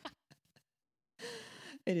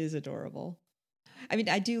 It is adorable. I mean,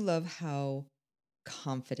 I do love how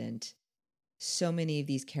confident so many of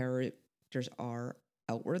these characters are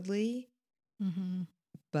outwardly, Mm-hmm.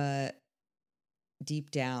 but deep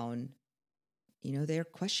down, they're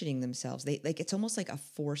questioning themselves. They it's almost like a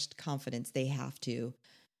forced confidence they have to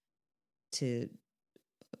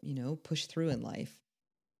push through in life.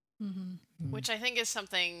 Mm-hmm. Which I think is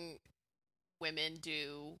something women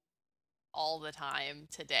do all the time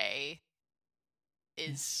today,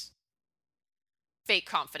 is fake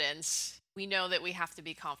confidence. We know that we have to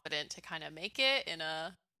be confident to kind of make it in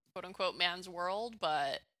a quote-unquote man's world,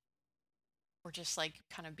 but we're just like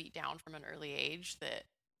kind of beat down from an early age that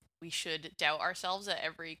we should doubt ourselves at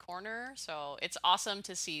every corner. So it's awesome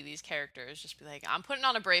to see these characters just be like, I'm putting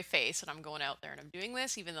on a brave face and I'm going out there and I'm doing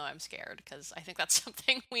this even though I'm scared, because I think that's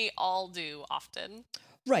something we all do often.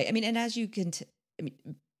 Right. I mean, and as you can,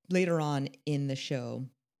 later on in the show,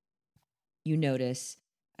 you notice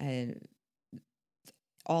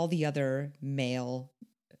all the other male,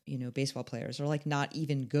 baseball players are like not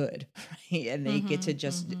even good, right? And they get to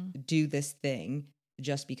just do this thing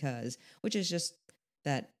just because, which is just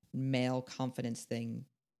that male confidence thing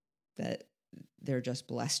that they're just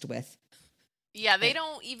blessed with. Yeah, they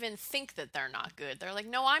don't even think that they're not good. They're like,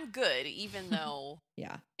 no, I'm good, even though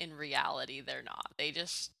Yeah. in reality they're not. They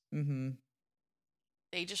just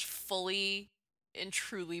they just fully and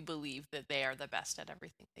truly believe that they are the best at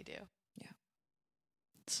everything they do. Yeah.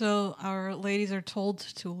 So our ladies are told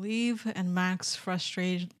to leave, and Max,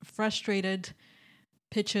 frustrated,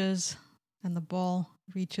 pitches, and the ball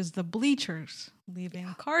reaches the bleachers,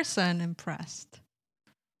 leaving Carson impressed.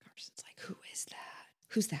 Carson's like, who is that?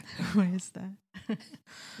 Who's that? Who is that?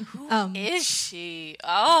 Who is she?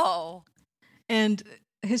 Oh. And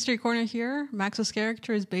History Corner here, Max's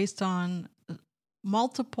character is based on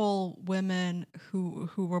multiple women who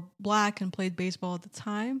were Black and played baseball at the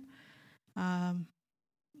time.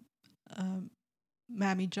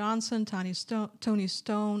 Mamie Johnson, Tony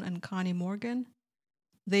Stone, and Connie Morgan.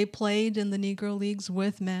 They played in the Negro Leagues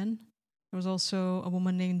with men. There was also a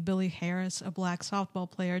woman named Billie Harris, a Black softball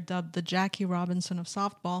player dubbed the Jackie Robinson of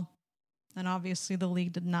softball. And obviously the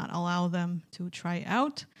league did not allow them to try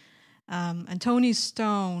out. And Tony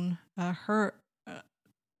Stone,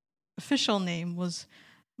 official name was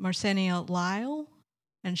Marcenia Lyle,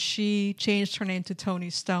 and she changed her name to Toni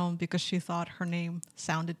Stone because she thought her name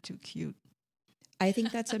sounded too cute. I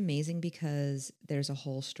think that's amazing because there's a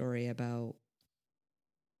whole story about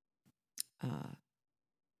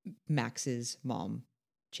Max's mom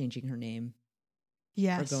changing her name.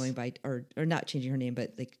 Yes. Or going by, or not changing her name,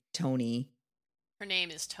 but like Toni. Her name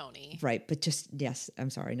is Toni. Right. But just, yes, I'm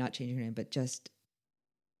sorry, not changing her name, but just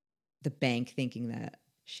the bank thinking that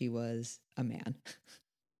she was a man.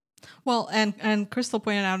 Well, and Crystal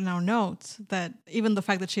pointed out in our notes that even the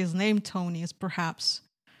fact that she is named Toni is perhaps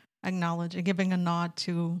acknowledging, giving a nod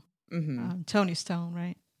to Toni Stone,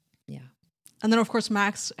 right? Yeah. And then, of course,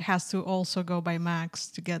 Max has to also go by Max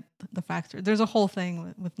to get the factor. There's a whole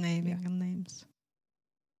thing with naming and names.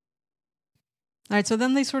 All right, so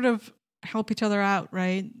then they sort of help each other out,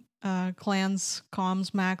 right? Clans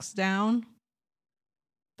calms Max down.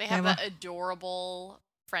 They have that adorable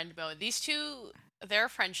friend mode. These two, their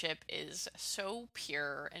friendship is so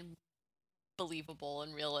pure and believable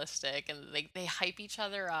and realistic, and they hype each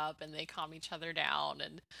other up and they calm each other down,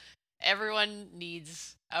 and everyone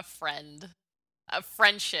needs a friendship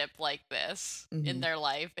like this in their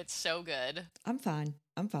life. It's so good. I'm fine.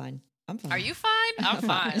 Are you fine? I'm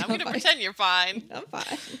fine. I'm gonna pretend you're fine. I'm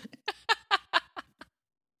fine.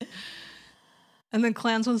 And then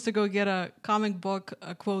Clans wants to go get a comic book,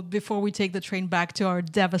 a quote, before we take the train back to our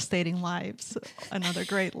devastating lives. Another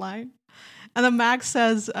great line. And then Max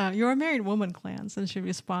says, you're a married woman, Clans. And she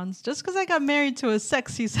responds, just because I got married to a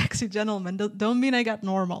sexy, sexy gentleman don't mean I got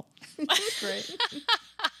normal. Great.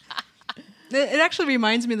 It actually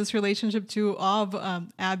reminds me of this relationship, too, of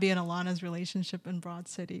Abby and Alana's relationship in Broad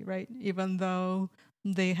City, right? Even though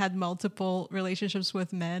they had multiple relationships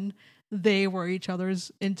with men, they were each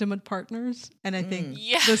other's intimate partners. And I think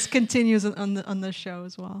this continues on the show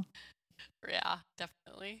as well. Yeah,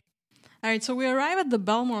 definitely. All right, so we arrive at the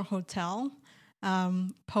Belmore Hotel.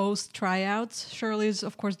 Post tryouts, Shirley's,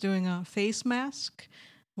 of course, doing a face mask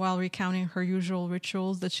while recounting her usual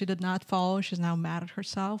rituals that she did not follow. She's now mad at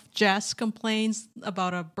herself. Jess complains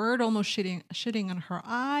about a bird almost shitting on her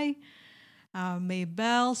eye.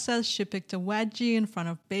 Maybelle says she picked a wedgie in front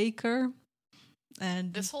of Baker.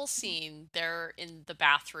 And this whole scene, they're in the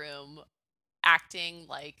bathroom acting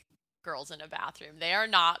like girls in a bathroom. They are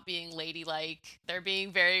not being ladylike. They're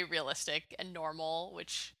being very realistic and normal,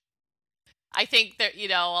 which I think that,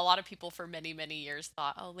 a lot of people for many, many years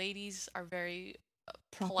thought, oh, ladies are very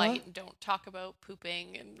polite and don't talk about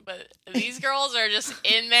pooping. But these girls are just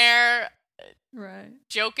in there right,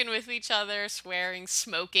 joking with each other, swearing,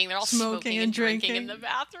 smoking. They're all smoking and drinking in the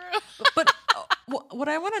bathroom. But what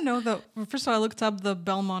I want to know, though, first of all, I looked up the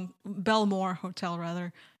Belmore Hotel,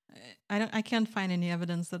 rather. I can't find any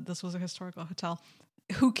evidence that this was a historical hotel.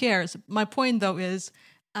 Who cares? My point, though, is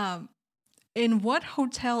in what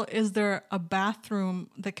hotel is there a bathroom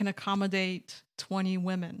that can accommodate 20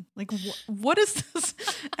 women? Like, what is this?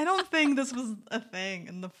 I don't think this was a thing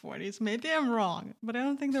in the 40s. Maybe I'm wrong, but I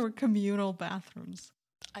don't think there were communal bathrooms.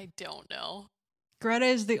 I don't know. Greta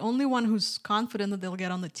is the only one who's confident that they'll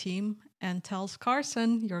get on the team and tells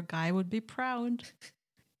Carson, your guy would be proud.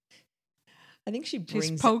 I think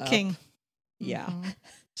she's poking. Up. Yeah. Mm-hmm.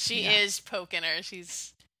 She is poking her.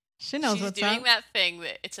 She knows what's doing up. that thing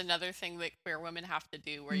that it's another thing that queer women have to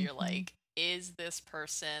do where you're like, is this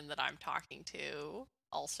person that I'm talking to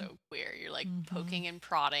also queer? You're like poking and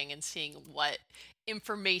prodding and seeing what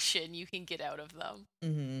information you can get out of them.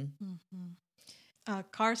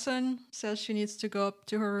 Carson says she needs to go up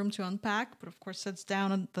to her room to unpack, but of course sits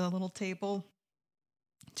down at the little table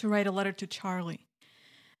to write a letter to Charlie.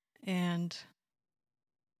 And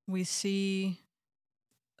we see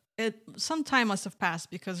some time must have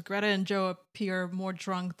passed because Greta and Joe appear more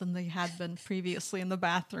drunk than they had been previously in the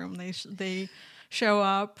bathroom. They show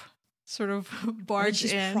up, sort of barge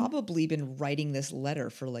she's in. Probably been writing this letter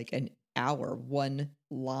for like an hour, one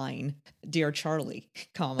line, "Dear Charlie,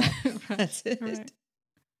 comma." Right, that's it. right.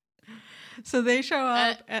 So they show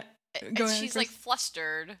up. And she's like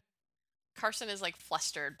flustered. Carson is like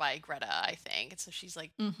flustered by Greta, I think. And so she's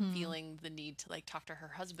like feeling the need to like talk to her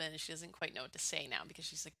husband. She doesn't quite know what to say now because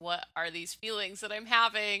she's like, what are these feelings that I'm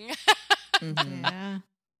having? Yeah.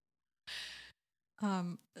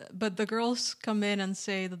 But the girls come in and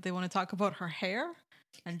say that they want to talk about her hair.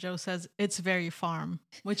 And Joe says, it's very farm,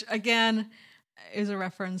 which again is a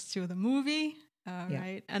reference to the movie,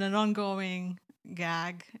 right? And an ongoing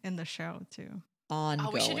gag in the show too. Ongoing.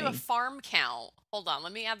 Oh, we should do a farm count. Hold on,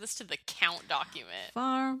 let me add this to the count document.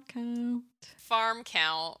 Farm count. Farm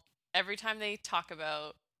count. Every time they talk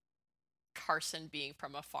about Carson being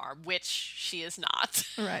from a farm, which she is not.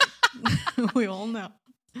 Right. We all know.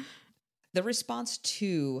 The response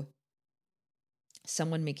to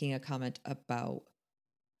someone making a comment about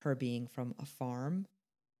her being from a farm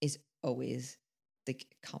is always the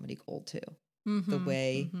comedy gold too. The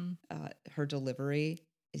way her delivery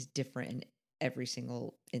is different in every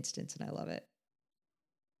single instance, and I love it.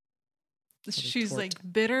 She's like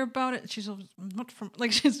bitter about it. She's not from,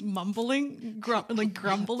 like, she's mumbling,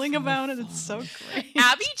 grumbling about it. It's so great.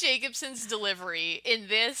 Abby Jacobson's delivery in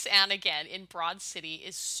this and again in Broad City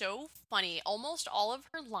is so funny. Almost all of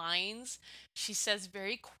her lines she says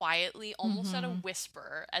very quietly, almost at a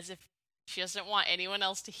whisper, as if she doesn't want anyone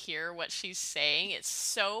else to hear what she's saying. It's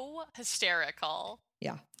so hysterical.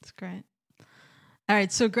 Yeah. It's great. All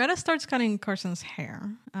right, so Greta starts cutting Carson's hair.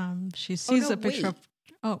 She sees a picture of...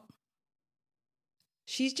 Oh.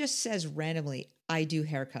 She just says randomly, I do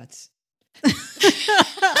haircuts.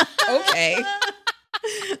 Okay.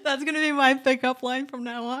 That's going to be my pickup line from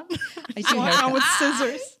now on. I do walk around with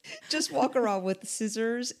scissors. Just walk around with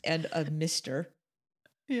scissors and a mister.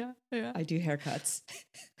 Yeah. I do haircuts.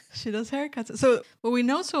 She does haircuts. So what we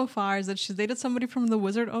know so far is that she's dated somebody from The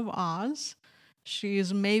Wizard of Oz.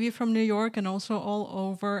 She's maybe from New York and also all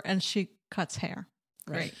over, and she cuts hair.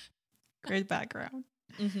 Right. Great background.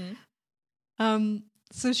 Mm-hmm.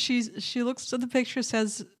 So she looks at the picture,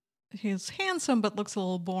 says he's handsome but looks a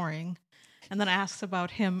little boring, and then asks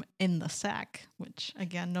about him in the sack, which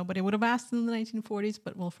again nobody would have asked in the 1940s,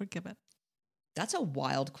 but we'll forgive it. That's a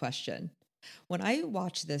wild question. When I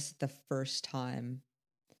watched this the first time,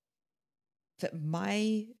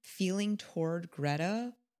 my feeling toward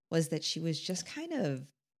Greta was that she was just kind of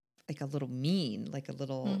like a little mean, like a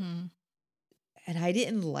little... And I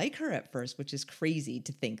didn't like her at first, which is crazy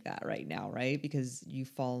to think that right now, right? Because you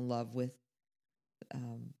fall in love with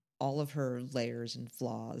all of her layers and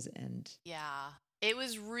flaws. And yeah, it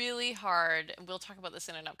was really hard. We'll talk about this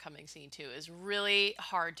in an upcoming scene too. It was really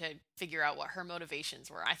hard to figure out what her motivations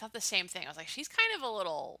were. I thought the same thing. I was like, she's kind of a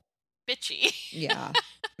little bitchy. Yeah.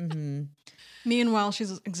 Mm-hmm. Meanwhile,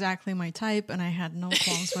 she's exactly my type, and I had no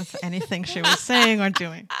qualms with anything she was saying or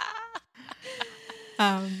doing.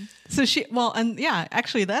 So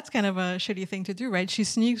actually that's kind of a shitty thing to do, right? She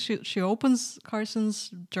sneaks, she opens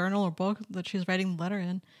Carson's journal or book that she's writing the letter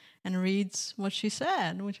in and reads what she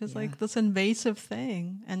said, which is like this invasive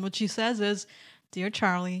thing. And what she says is, "Dear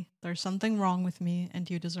Charlie, there's something wrong with me and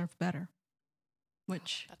you deserve better."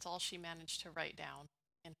 Which... That's all she managed to write down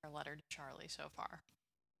in her letter to Charlie so far.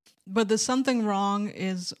 But the something wrong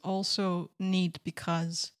is also neat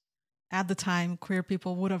because at the time, queer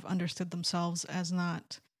people would have understood themselves as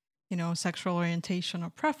not, sexual orientation or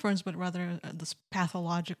preference, but rather this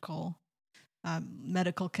pathological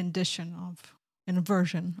medical condition of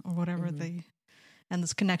inversion or whatever and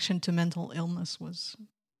this connection to mental illness was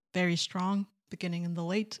very strong beginning in the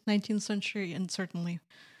late 19th century and certainly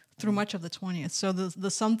through much of the 20th. So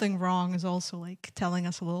the something wrong is also like telling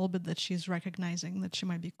us a little bit that she's recognizing that she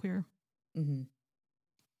might be queer.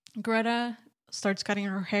 Greta starts cutting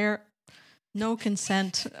her hair. No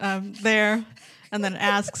consent there, and then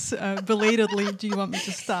asks belatedly, "Do you want me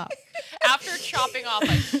to stop?" After chopping off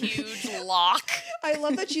a huge lock. I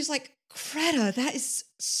love that she's like, Greta, that is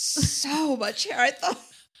so much hair. I thought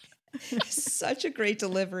such a great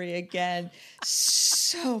delivery again.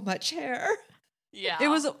 So much hair. Yeah. It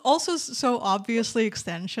was also so obviously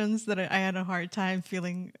extensions that I had a hard time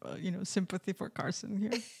feeling, sympathy for Carson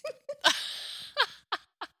here.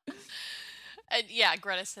 And yeah,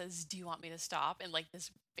 Greta says, "Do you want me to stop?" In like this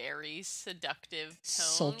very seductive tone.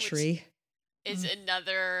 Sultry. Is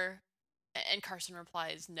another, and Carson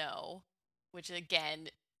replies no, which again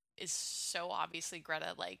is so obviously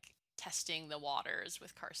Greta like testing the waters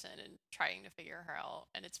with Carson and trying to figure her out,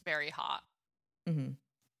 and it's very hot. Mm-hmm.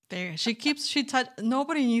 There,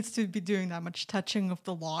 nobody needs to be doing that much touching of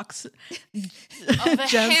the locks. Oh, the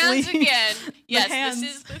hands again. Yes, hands.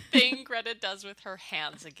 This is the thing Greta does with her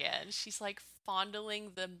hands again. She's like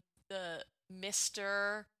fondling the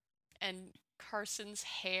mister and Carson's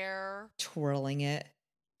hair, twirling it.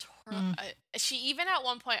 She even at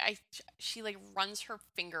one point she like runs her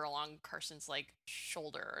finger along Carson's like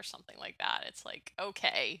shoulder or something like that. It's like,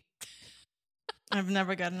 okay. I've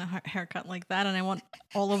never gotten a haircut like that, and I want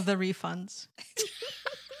all of the refunds.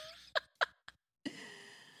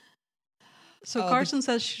 So Carson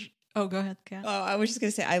says, go ahead, Kat. Oh, I was just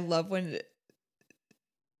going to say, I love when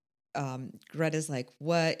Greta's like,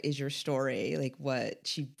 what is your story? Like what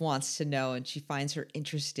she wants to know, and she finds her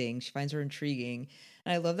interesting. She finds her intriguing.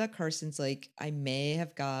 And I love that Carson's like, I may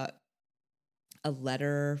have got a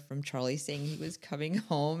letter from Charlie saying he was coming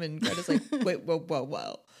home. And Greta's like, wait,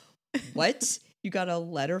 whoa. What? You got a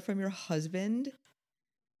letter from your husband?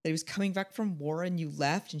 that he was coming back from war and you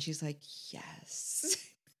left? And she's like, yes.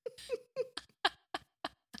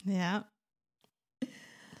 Yeah.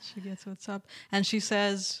 She gets what's up. And she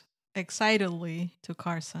says excitedly to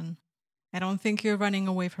Carson, I don't think you're running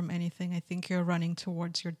away from anything. I think you're running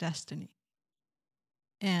towards your destiny.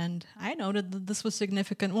 And I noted that this was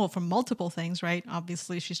significant, well, from multiple things, right?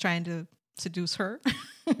 Obviously, she's trying to seduce her.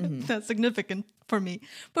 Mhm. That's significant for me.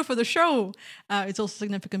 But for the show, it's also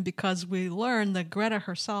significant because we learn that Greta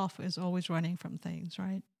herself is always running from things,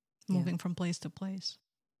 right? Yeah. Moving from place to place.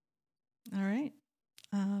 All right.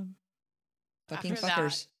 Fucking After that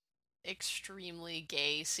fuckers. extremely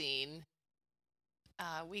gay scene,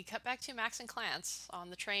 we cut back to Max and Clance on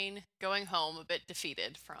the train going home, a bit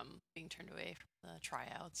defeated from being turned away from the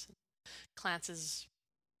tryouts. Clance is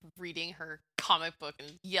reading her comic book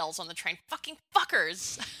and yells on the train, fucking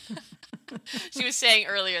fuckers! She was saying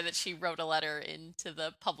earlier that she wrote a letter into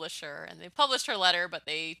the publisher, and they published her letter, but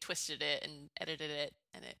they twisted it and edited it,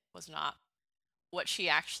 and it was not what she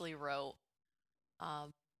actually wrote.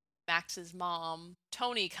 Max's mom,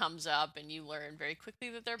 Tony, comes up, and you learn very quickly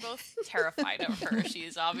that they're both terrified of her. She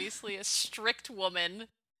is obviously a strict woman.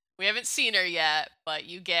 We haven't seen her yet, but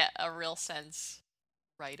you get a real sense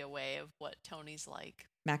right away of what Tony's like.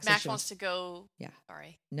 Max wants to go. Yeah.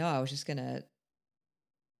 Sorry. No, I was just going to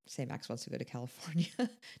say Max wants to go to California.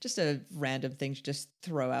 Just a random thing to just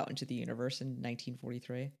throw out into the universe in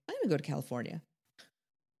 1943. I'm going to go to California.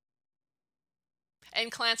 And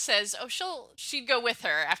Clance says, oh, she'd go with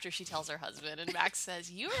her after she tells her husband. And Max says,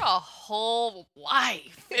 you're a whole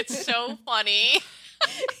wife. It's so funny.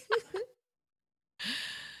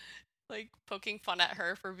 Like, poking fun at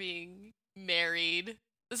her for being married.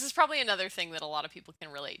 This is probably another thing that a lot of people can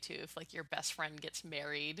relate to. If, like, your best friend gets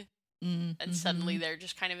married and suddenly they're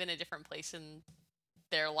just kind of in a different place in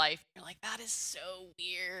their life. You're like, that is so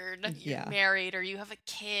weird. Yeah. You're married or you have a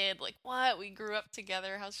kid. Like, what? We grew up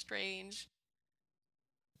together. How strange.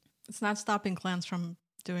 It's not stopping Clance from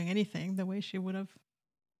doing anything the way she would have.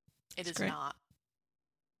 It is great. not.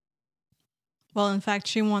 Well, in fact,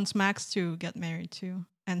 she wants Max to get married too.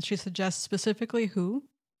 And she suggests specifically who?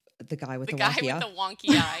 The guy with The the guy wonky eye. with the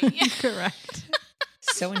wonky eye. Yeah. Correct.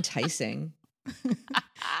 So enticing.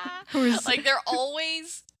 Who's Like, they're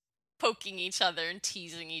always poking each other and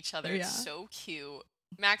teasing each other. Yeah. It's so cute.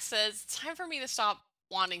 Max says, it's time for me to stop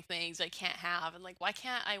wanting things I can't have. And, like, why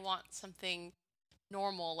can't I want something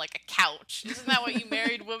normal, like a couch? Isn't that what you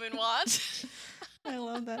married women want? I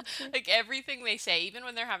love that. Like, everything they say, even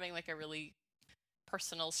when they're having, like, a really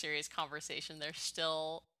personal, serious conversation, they're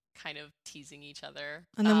still kind of teasing each other.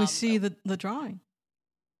 And then we see the drawing.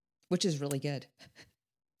 Which is really good.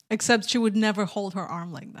 Except she would never hold her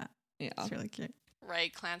arm like that. Yeah. It's really cute.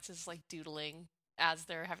 Right, Clance is, like, doodling as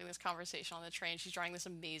they're having this conversation on the train. She's drawing this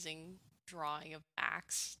amazing drawing of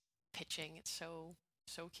Max pitching. It's so,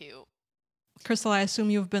 so cute. Crystal, I assume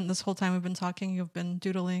you've been, this whole time we've been talking, you've been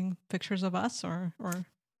doodling pictures of us or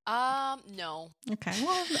No. Okay.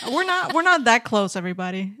 Well, we're not that close,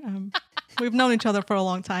 everybody. We've known each other for a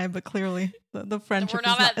long time, but clearly the friendship We're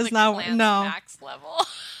not at is the now Clance no. Max level.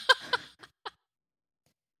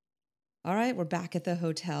 All right, we're back at the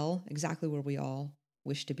hotel, exactly where we all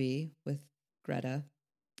wish to be with Greta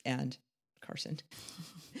and Carson.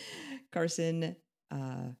 Carson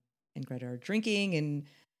and Greta are drinking, and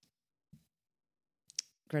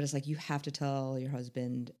Greta's like, you have to tell your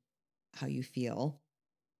husband how you feel.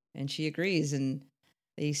 And she agrees, and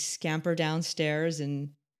they scamper downstairs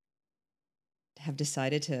and have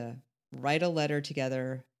decided to write a letter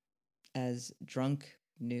together as drunk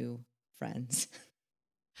new friends.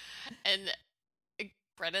 And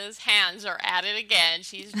Greta's hands are at it again.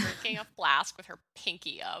 She's drinking a flask with her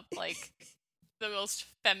pinky up, like the most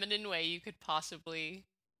feminine way you could possibly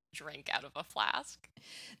drink out of a flask.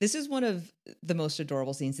 This is one of the most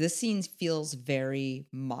adorable scenes. This scene feels very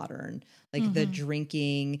modern. Like the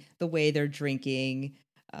drinking, the way they're drinking,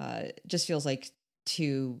 just feels like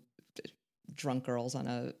two drunk girls on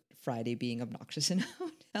a Friday being obnoxious in a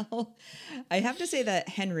hotel. I have to say that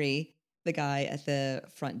Henry, the guy at the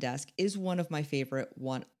front desk, is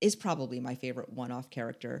probably my favorite one-off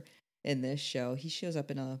character in this show. He shows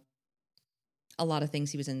up in a lot of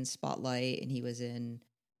things. He was in Spotlight and he was in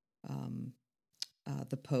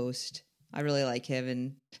The Post. I really like him,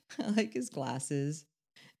 and I like his glasses,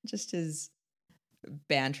 just his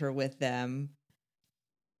banter with them.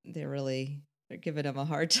 They're giving him a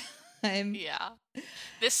hard time. Yeah.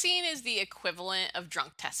 This scene is the equivalent of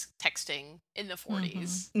drunk texting in the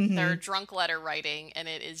 40s. Mhm. They're drunk letter writing, and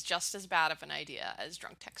it is just as bad of an idea as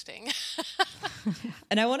drunk texting.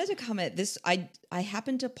 And I wanted to comment this. I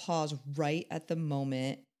happened to pause right at the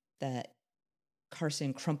moment that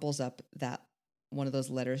Carson crumples up that one of those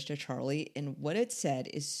letters to Charlie, and what it said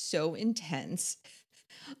is so intense.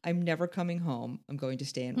 I'm never coming home. I'm going to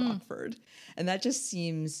stay in Rockford. And that just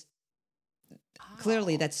seems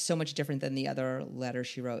clearly that's so much different than the other letter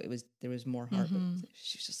she wrote. There was more heart. But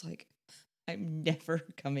she's just like, I'm never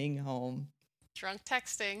coming home. Drunk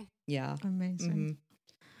texting. Yeah. Amazing.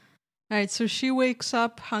 All right, so she wakes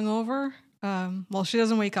up hungover. Well, she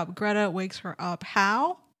doesn't wake up. Greta wakes her up.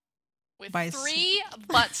 How? With By 3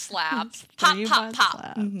 butt slaps. Pop, pop,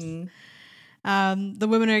 pop. The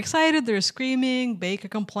women are excited. They're screaming. Baker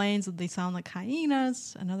complains that they sound like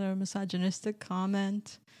hyenas. Another misogynistic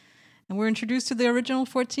comment. And we're introduced to the original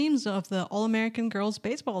 4 teams of the All-American Girls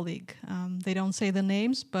Baseball League. They don't say the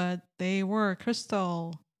names, but they were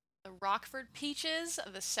Crystal, The Rockford Peaches,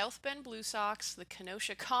 the South Bend Blue Sox, the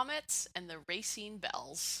Kenosha Comets, and the Racine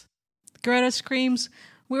Bells. Greta screams,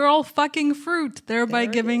 "We're all fucking fruit," thereby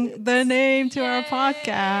giving the name to our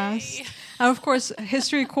podcast. Of course,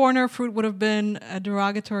 History Corner, fruit would have been a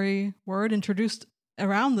derogatory word introduced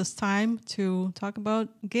around this time to talk about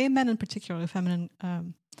gay men, in particular, effeminate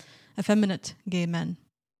gay men.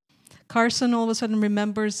 Carson all of a sudden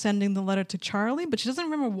remembers sending the letter to Charlie, but she doesn't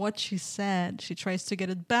remember what she said. She tries to get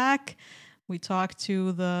it back. We talk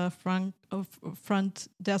to the front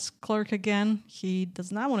desk clerk again. He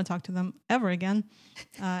does not want to talk to them ever again.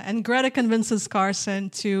 And Greta convinces Carson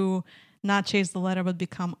to not chase the letter, but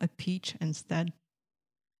become a peach instead.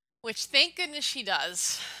 Which, thank goodness she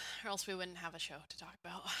does, or else we wouldn't have a show to talk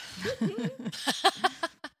about.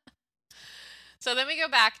 So then we go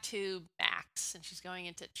back to Max, and she's going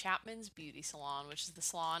into Chapman's Beauty Salon, which is the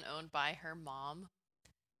salon owned by her mom,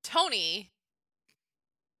 Tony.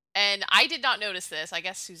 And I did not notice this. I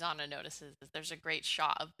guess Susanna notices that there's a great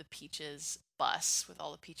shot of the Peaches bus with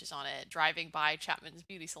all the peaches on it driving by Chapman's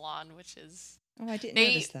Beauty Salon, which is... Oh, I didn't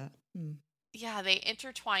notice that. Yeah, they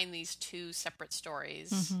intertwine these 2 separate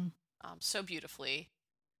stories so beautifully.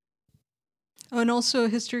 Oh, and also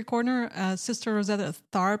History Corner, Sister Rosetta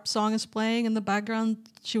Tharpe song is playing in the background.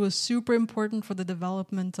 She was super important for the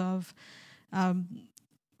development of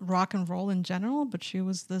rock and roll in general, but she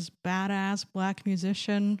was this badass black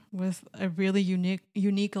musician with a really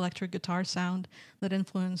unique electric guitar sound that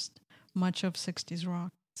influenced much of 60s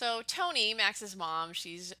rock. So Tony, Max's mom,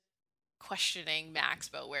 she's questioning Max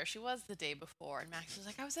about where she was the day before, and Max was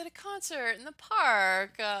like, I was at a concert in the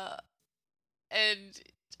park, and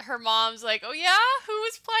her mom's like, oh yeah, who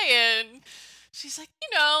was playing? She's like,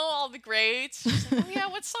 all the greats. She's like, oh yeah,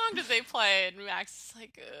 what song did they play? And Max is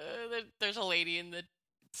like, there's a lady in the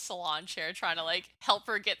salon chair trying to help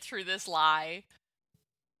her get through this lie.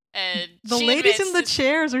 And the ladies in the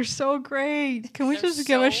chairs are so great. Can we just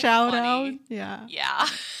give a shout out? Yeah.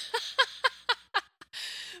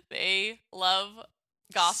 They love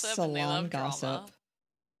gossip salon and they love gossip. Drama.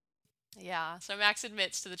 Yeah. So Max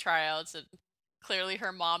admits to the tryouts, and clearly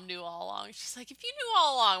her mom knew all along. She's like, if you knew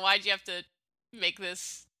all along, why'd you have to make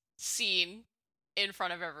this scene in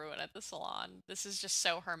front of everyone at the salon? This is just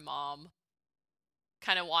so her mom,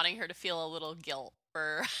 kind of wanting her to feel a little guilt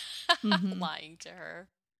for lying to her.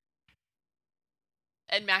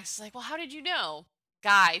 And Max is like, well, how did you know?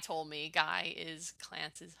 Guy told me. Guy is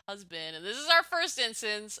Clance's husband. And this is our first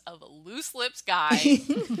instance of a loose lips Guy.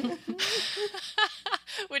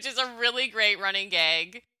 Which is a really great running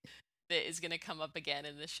gag that is going to come up again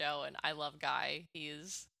in the show. And I love Guy. He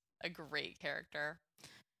is a great character.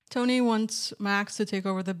 Tony wants Max to take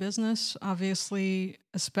over the business, obviously,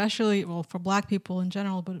 especially, well, for black people in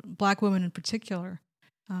general, but black women in particular.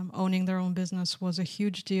 Owning their own business was a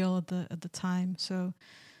huge deal at the time. So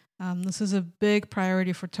this is a big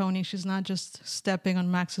priority for Tony. She's not just stepping on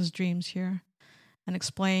Max's dreams here, and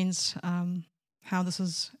explains how this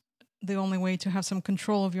is the only way to have some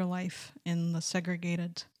control of your life in the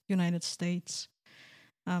segregated United States.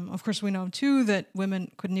 Of course, we know, too, that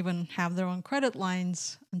women couldn't even have their own credit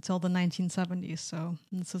lines until the 1970s. So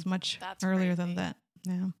this is much earlier than that.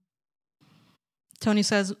 Yeah. Tony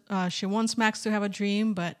says she wants Max to have a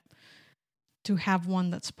dream, but to have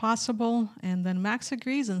one that's possible. And then Max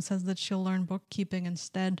agrees and says that she'll learn bookkeeping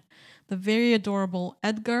instead. The very adorable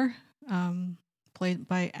Edgar, played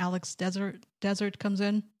by Alex Desert, comes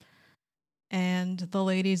in. And the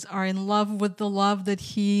ladies are in love with the love that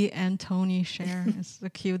he and Tony share. It's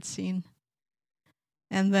a cute scene.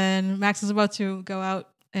 And then Max is about to go out,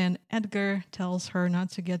 and Edgar tells her not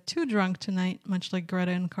to get too drunk tonight, much like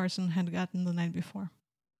Greta and Carson had gotten the night before.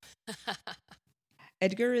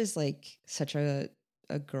 Edgar is such a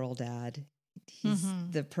girl dad. He's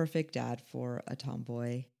the perfect dad for a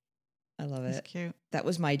tomboy. I love it. He's cute. That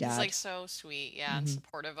was my dad. He's so sweet, and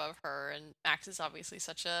supportive of her. And Max is obviously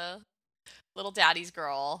such a little daddy's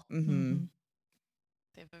girl. Mm-hmm.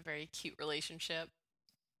 They have a very cute relationship.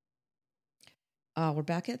 We're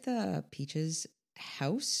back at the Peaches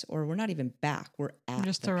house, or we're not even back. We're at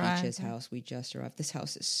Just the arrived, Peaches yeah. house. We just arrived. This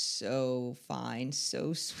house is so fine,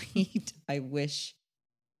 so sweet. I wish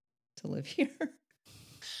to live here.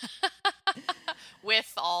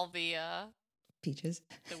 With all the Peaches.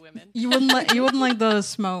 women. You wouldn't like the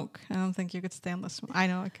smoke. I don't think you could stand the smoke. I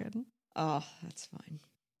know I couldn't. Oh, that's fine.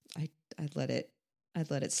 I'd let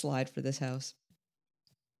it slide for this house.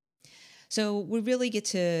 So we really get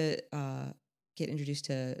to get introduced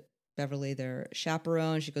to Beverly, their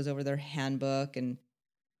chaperone. She goes over their handbook and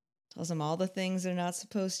tells them all the things they're not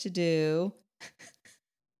supposed to do.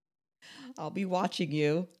 I'll be watching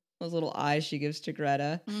you. Those little eyes she gives to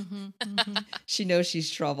Greta. She knows she's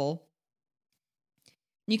trouble.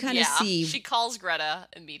 You kind of see. She calls Greta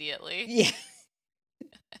immediately. Yeah.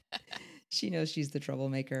 She knows she's the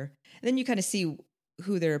troublemaker. And then you kind of see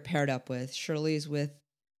who they're paired up with. Shirley's with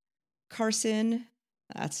Carson.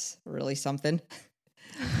 That's really something.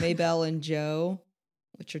 Maybelle and Joe.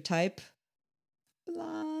 What's your type?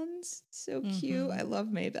 Blondes. So cute. I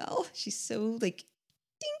love Maybelle. She's so like,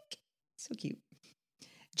 dink. So cute.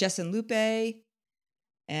 Jess and Lupe.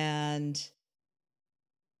 And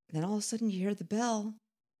then all of a sudden you hear the bell.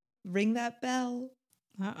 Ring that bell.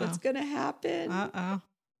 What's going to happen?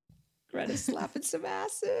 Greta's slapping some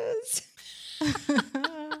asses.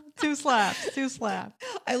 Two slaps.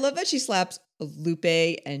 I love that she slaps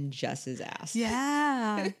Lupe and Jess's ass.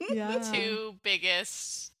 Yeah. The two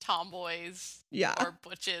biggest tomboys or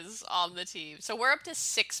butches on the team. So we're up to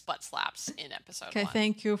 6 butt slaps in episode 1. Okay,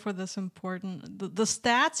 thank you for this important. The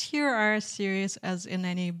stats here are as serious as in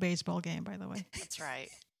any baseball game, by the way. That's right.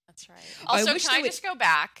 Also, can I would... just go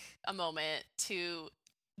back a moment to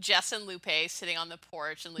Jess and Lupe sitting on the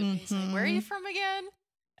porch, and Lupe's like, "Where are you from again?"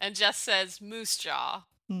 And Jess says, "Moose Jaw."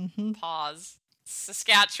 Pause.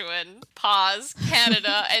 Saskatchewan. Pause.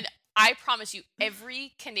 Canada. And I promise you,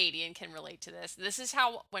 every Canadian can relate to this. This is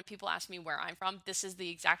how, when people ask me where I'm from, this is the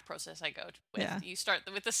exact process I go with. Yeah. You start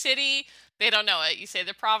with the city, they don't know it. You say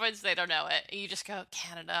the province, they don't know it. And you just go,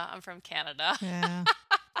 Canada. I'm from Canada. Yeah.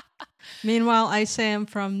 Meanwhile, I say I'm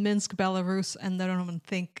from Minsk, Belarus, and they don't even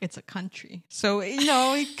think it's a country. So,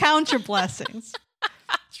 count your blessings.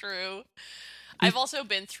 True. I've also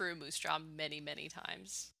been through Moose Jaw many, many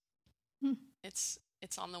times. It's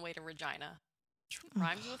on the way to Regina.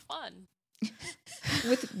 Rhymes with fun.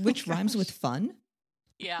 Which rhymes with fun?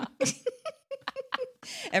 Yeah.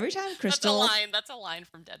 Every time Crystal... That's a line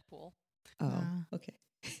from Deadpool. Oh, okay.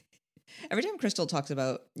 Every time Crystal talks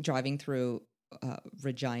about driving through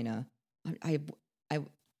Regina,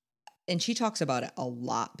 and she talks about it a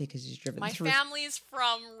lot because she's driven through... My family's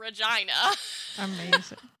from Regina.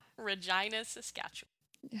 Amazing. Regina, Saskatchewan.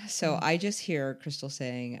 So I just hear Crystal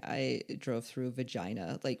saying I drove through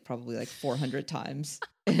vagina probably 400 times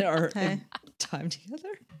in our time together.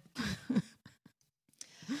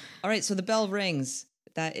 All right, so the bell rings.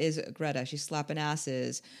 That is Greta. She's slapping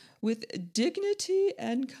asses with dignity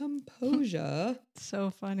and composure.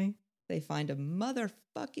 So funny. They find a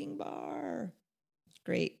motherfucking bar.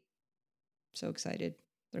 Great. So excited.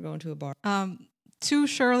 They're going to a bar. 2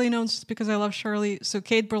 Shirley notes, just because I love Shirley. So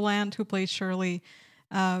Kate Berland, who plays Shirley,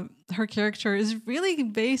 her character is really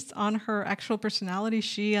based on her actual personality.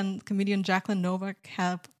 She and comedian Jacqueline Novak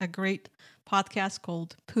have a great podcast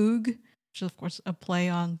called Poog, which is of course a play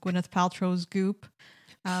on Gwyneth Paltrow's Goop,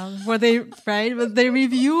 where they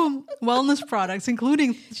review wellness products,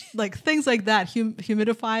 including things like that,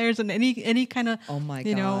 humidifiers and any kind of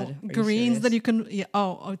greens that you can. Yeah,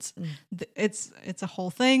 it's a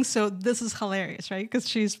whole thing. So this is hilarious, right? Because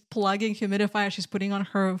she's plugging humidifiers, she's putting on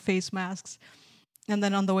her face masks. And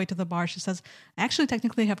then on the way to the bar, she says, actually,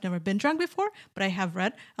 technically, have never been drunk before, but I have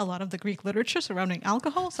read a lot of the Greek literature surrounding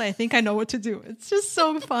alcohol, so I think I know what to do. It's just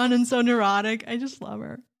so fun and so neurotic. I just love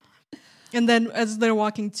her. And then as they're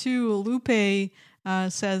walking to, Lupe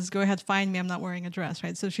says, go ahead, find me. I'm not wearing a dress,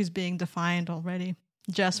 right? So she's being defined already.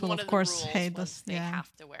 Jess will, of course, hate this. They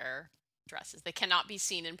have to wear dresses. They cannot be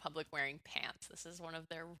seen in public wearing pants. This is one of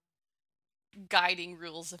their guiding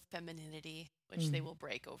rules of femininity, which they will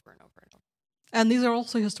break over and over and over. And these are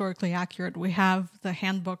also historically accurate. We have the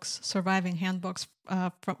handbooks, surviving handbooks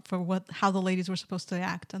for how the ladies were supposed to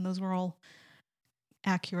act, and those were all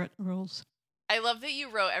accurate rules. I love that you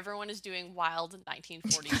wrote everyone is doing wild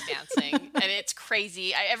 1940s dancing, and it's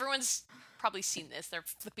crazy. Everyone's probably seen this. They're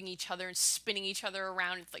flipping each other and spinning each other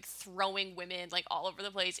around. It's throwing women all over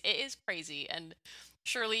the place. It is crazy. And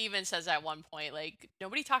Shirley even says at one point,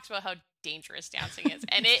 nobody talks about how dangerous dancing is.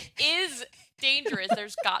 And it is dangerous.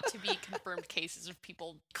 There's got to be confirmed cases of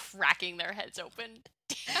people cracking their heads open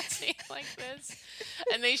dancing like this.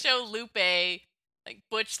 And they show Lupe, like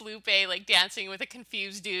Butch Lupe, like dancing with a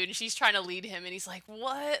confused dude, and she's trying to lead him, and he's like,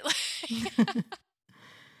 "What?"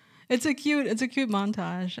 It's a cute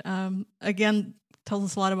montage. Again, tells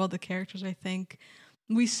us a lot about the characters. I think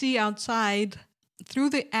we see outside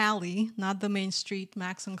through the alley, not the main street.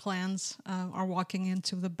 Max and Clarence are walking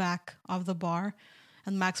into the back of the bar,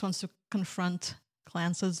 and Max wants to confront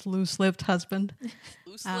Clarence's loose-lipped husband,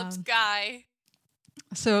 Loose-lipped guy.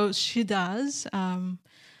 So she does,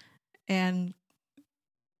 and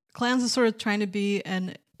Clarence is sort of trying to be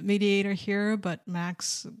an mediator here, but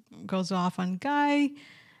Max goes off on Guy.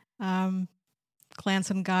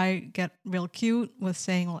 Clarence and Guy get real cute with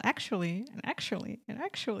saying, well, actually.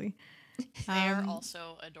 They're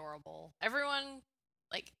also adorable. Everyone,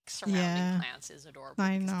 like, surrounding Clarence is adorable.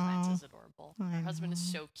 I because know. Clarence is adorable. Her husband is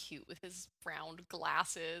so cute with his round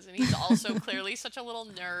glasses, and he's also clearly such a little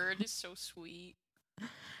nerd. He's so sweet.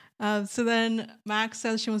 So then Max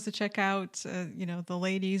says she wants to check out, the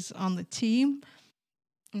ladies on the team.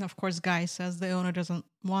 And of course, Guy says the owner doesn't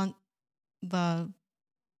want the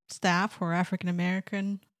staff who are African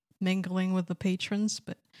American mingling with the patrons,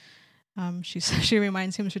 but she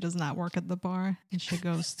reminds him she does not work at the bar, and she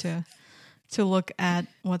goes to look at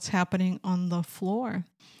what's happening on the floor.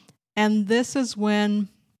 And this is when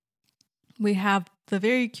we have the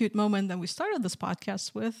very cute moment that we started this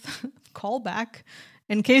podcast with, callback.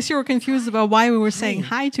 In case you were confused about why we were saying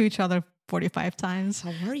hi to each other 45 times. How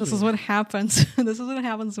are you? This is what happens. This is what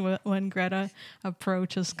happens when Greta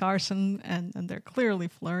approaches Carson, and they're clearly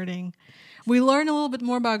flirting. We learn a little bit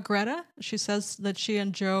more about Greta. She says that she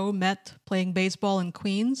and Joe met playing baseball in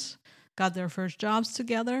Queens, got their first jobs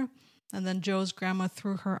together, and then Joe's grandma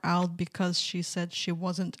threw her out because she said she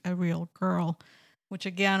wasn't a real girl, which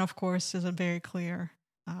again, of course, is a very clear,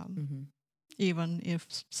 even if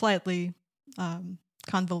slightly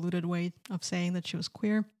convoluted way of saying that she was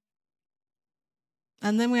queer.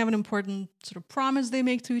 And then we have an important sort of promise they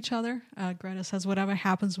make to each other. Greta says, whatever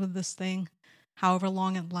happens with this thing, however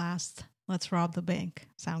long it lasts, let's rob the bank.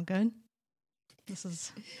 Sound good? This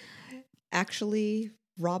is... Actually,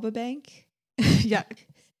 rob a bank? Yeah.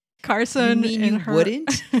 Carson You mean you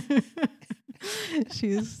wouldn't?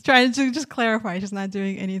 She's trying to just clarify. She's not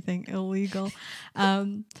doing anything illegal.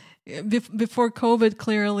 Before COVID,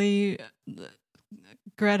 clearly...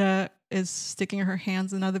 Greta is sticking her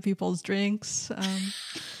hands in other people's drinks.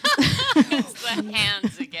 It's the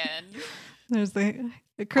hands again. There's the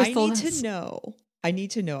crystal. I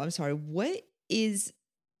need to know. I'm sorry. What is...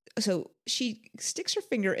 So she sticks her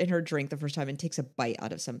finger in her drink the first time and takes a bite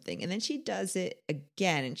out of something. And then she does it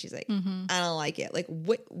again. And she's like, I don't like it. Like,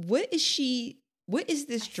 what is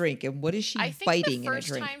this drink? And what is she biting in a drink? I think the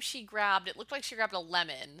first time she grabbed, it looked like she grabbed a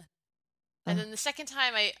lemon. And then the second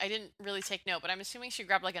time, I didn't really take note, but I'm assuming she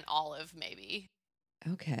grabbed like an olive, maybe.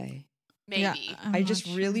 Okay. Maybe. Yeah, I just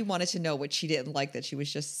really wanted to know what she didn't like, that she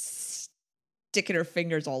was just sticking her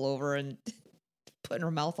fingers all over and putting her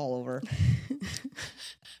mouth all over.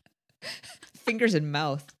 Fingers in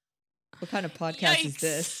mouth. What kind of podcast is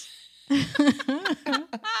this?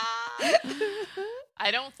 I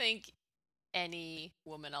don't think any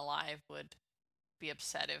woman alive would be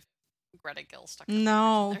upset if Greta Gill stuck her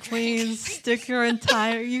No, fingers in their please drink. stick your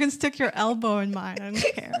entire... You can stick your elbow in mine. I don't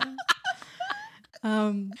care.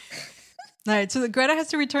 All right, so Greta has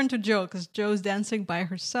to return to Joe because Joe's dancing by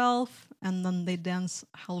herself, and then they dance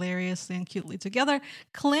hilariously and cutely together.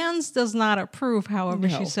 Clarence does not approve, however.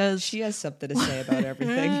 No, She says... she has something to say about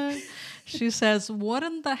everything. She says, what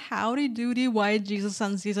in the howdy-doody white Jesus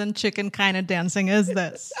unseasoned chicken kind of dancing is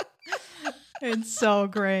this? It's so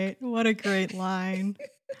great. What a great line.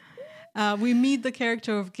 We meet the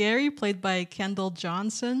character of Gary, played by Kendall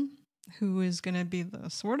Johnson, who is going to be the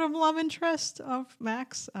sort of love interest of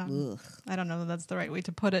Max. I don't know if that's the right way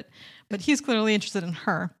to put it, but he's clearly interested in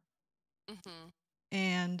her. Mm-hmm.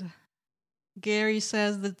 And Gary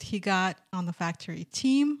says that he got on the factory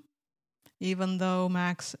team, even though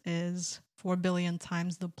Max is 4 billion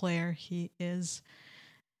times the player he is.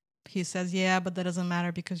 He says, yeah, but that doesn't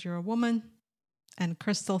matter because you're a woman. And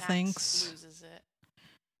Crystal Max thinks... loses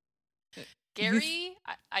it. Gary,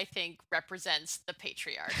 I think, represents the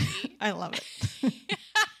patriarchy. I love it.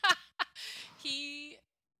 He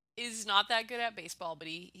is not that good at baseball, but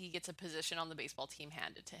he gets a position on the baseball team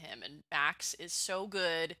handed to him. And Max is so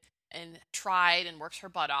good and tried and works her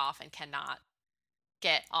butt off and cannot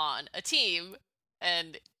get on a team.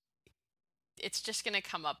 And it's just going to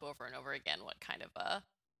come up over and over again what kind of a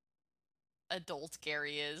adult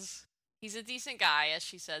Gary is. He's a decent guy, as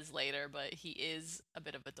she says later, but he is a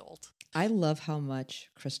bit of a dolt. I love how much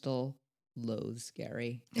Crystal loathes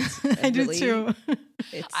Gary. I do too.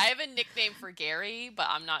 I have a nickname for Gary, but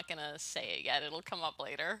I'm not going to say it yet. It'll come up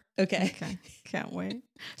later. Okay. Can't wait.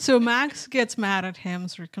 So Max gets mad at him,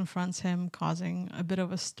 sort of confronts him, causing a bit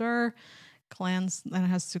of a stir. Clans then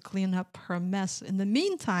has to clean up her mess. In the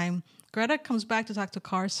meantime, Greta comes back to talk to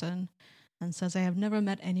Carson and says, I have never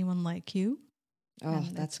met anyone like you. Oh,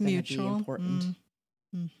 And that's it's going to mutual. be important.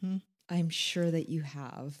 Mm-hmm. I'm sure that you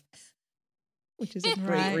have, which is a great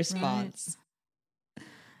Right, response.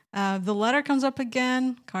 The letter comes up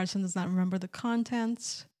again. Carson does not remember the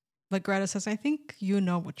contents, but Greta says, I think you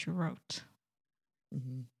know what you wrote.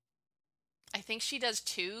 Mm-hmm. I think she does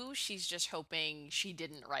too. She's just hoping she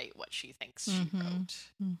didn't write what she thinks she Mhm. wrote.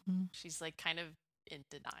 Mm-hmm. She's like kind of in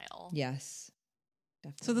denial. Yes.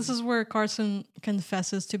 Definitely. So this is where Carson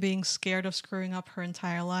confesses to being scared of screwing up her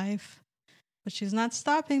entire life. But she's not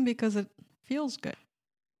stopping because it feels good.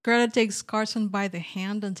 Greta takes Carson by the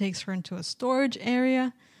hand and takes her into a storage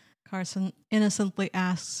area. Carson innocently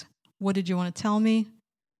asks, what did you want to tell me?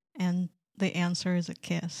 And the answer is a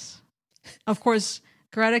kiss. Of course,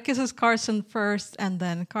 Greta kisses Carson first, and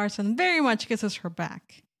then Carson very much kisses her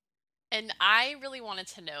back. And I really wanted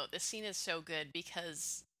to note this scene is so good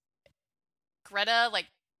because Greta like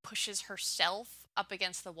pushes herself up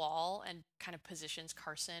against the wall and kind of positions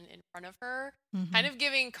Carson in front of her, Mhm. kind of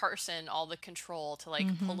giving Carson all the control to like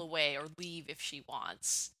Mhm. pull away or leave if she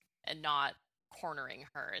wants and not cornering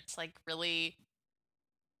her. It's like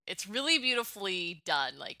it's really beautifully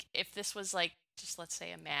done. Like if this was like just let's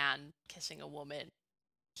say a man kissing a woman,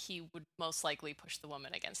 he would most likely push the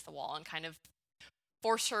woman against the wall and kind of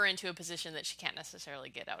force her into a position that she can't necessarily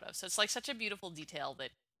get out of. So it's like such a beautiful detail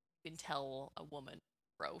that you can tell a woman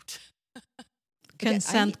wrote.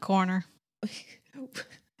 Consent corner.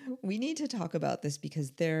 We need to talk about this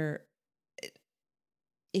because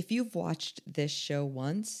if you've watched this show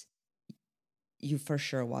once, you for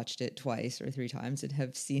sure watched it twice or 3 times and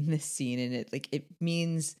have seen this scene, and it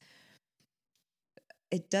means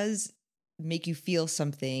it does make you feel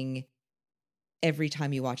something every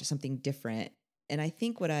time you watch it, something different. And I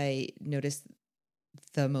think what I noticed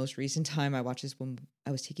the most recent time I watched this when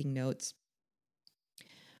I was taking notes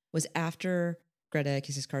was after Greta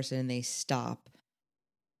kisses Carson and they stop.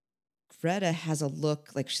 Greta has a look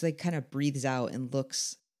like she like kind of breathes out and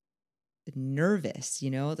looks nervous,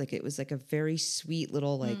 like it was like a very sweet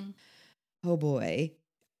little like, oh boy.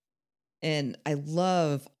 And I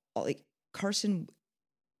love like Carson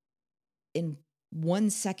in 1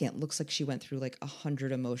 second looks like she went through like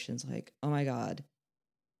 100 emotions. Like, oh my God,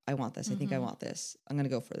 I want this. I think I want this. I'm going to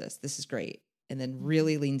go for this. This is great. And then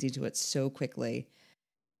really leans into it so quickly.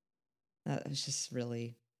 That was just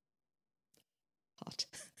really hot.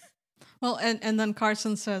 Well, and then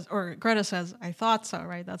Carson says, or Greta says, I thought so,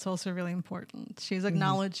 right? That's also really important. She's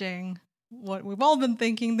acknowledging what we've all been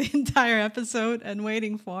thinking the entire episode and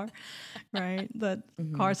waiting for, right? That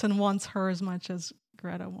Carson wants her as much as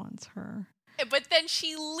Greta wants her. But then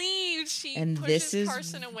she leaves. She pushes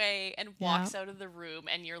Carson away and walks out of the room.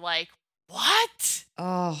 And you're like, what?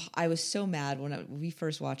 Oh, I was so mad when we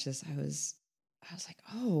first watched this. I was like,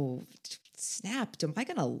 oh, snap. Am I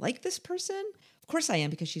going to like this person? Of course I am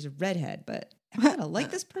because she's a redhead, but am I going to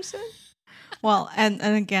like this person? Well, and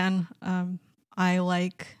again, I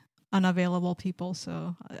like unavailable people,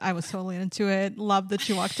 so I was totally into it. Love that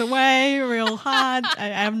she walked away, real hot. I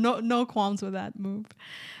have no qualms with that move.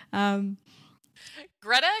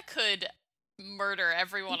 Greta could murder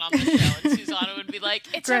everyone on the show, and Susanna would be like,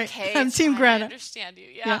 "It's Great. okay. I'm it's Team fine, Greta. I understand you."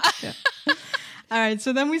 Yeah. All right,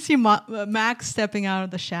 so then we see Max stepping out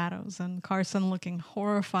of the shadows, and Carson looking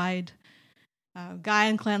horrified. Guy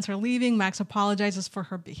and Clance are leaving. Max apologizes for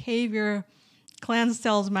her behavior. Clance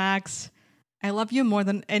tells Max, I love you more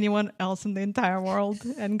than anyone else in the entire world.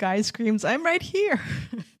 And Guy screams, I'm right here.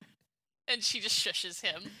 And she just shushes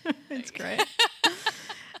him. It's great.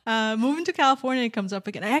 Moving to California comes up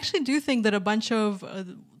again. I actually do think that a bunch of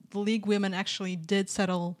the League women actually did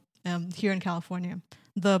settle here in California.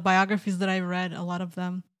 The biographies that I read, a lot of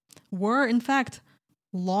them were, in fact,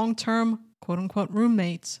 long-term, quote-unquote,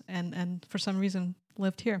 roommates, and for some reason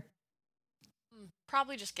lived here.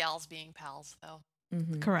 Probably just gals being pals, though.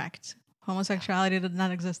 Mm-hmm. Correct. Homosexuality did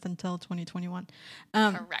not exist until 2021.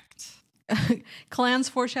 Correct. Clance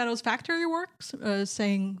foreshadows factory works,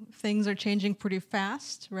 saying things are changing pretty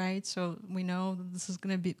fast, right? So we know that this is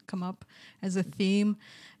going to come up as a theme.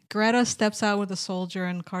 Greta steps out with a soldier,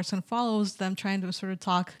 and Carson follows them, trying to sort of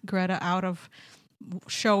talk Greta out of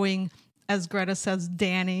showing, as Greta says,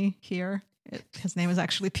 Danny here. His name is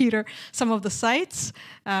actually Peter. Some of the sites.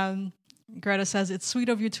 Greta says, "It's sweet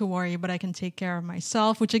of you to worry, but I can take care of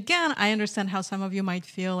myself," which again, I understand how some of you might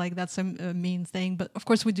feel like that's a mean thing. But of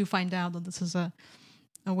course, we do find out that this is a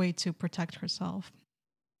way to protect herself.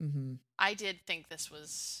 Mm-hmm. I did think this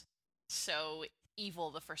was so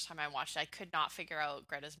evil the first time I watched it. I could not figure out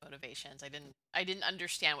Greta's motivations. I didn't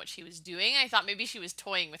understand what she was doing. I thought maybe she was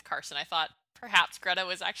toying with Carson. I thought perhaps Greta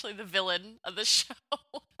was actually the villain of the show.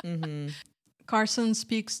 Mm-hmm. Carson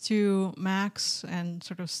speaks to Max and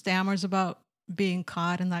sort of stammers about being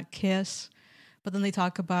caught in that kiss. But then they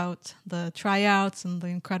talk about the tryouts and the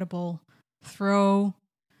incredible throw.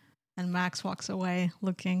 And Max walks away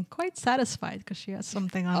looking quite satisfied because she has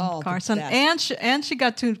something on Carson. And she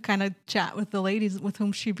got to kind of chat with the ladies with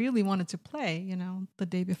whom she really wanted to play, you know, the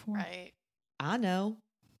day before. Right. I know.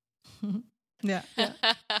 Yeah.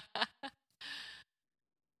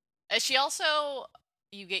 She also,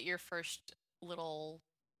 you get your first little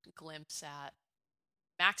glimpse at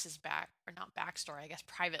Max's backstory, I guess,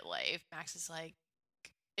 private life. Max is like,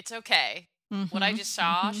 it's okay. What I just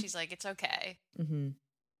saw, she's like, it's okay. Mm-hmm.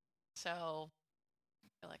 So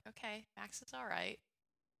you're like, okay, Max is all right.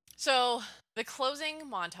 So the closing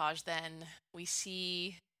montage, then we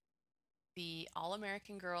see the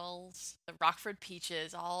All-American girls, the Rockford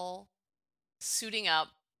Peaches, all suiting up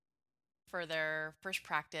for their first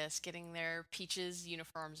practice, getting their Peaches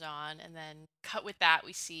uniforms on, and then cut with that,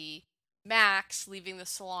 we see Max leaving the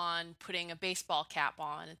salon, putting a baseball cap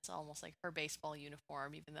on. It's almost like her baseball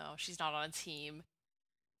uniform, even though she's not on a team.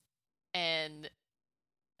 And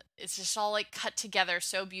it's just all like cut together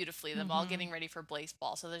so beautifully, them all getting ready for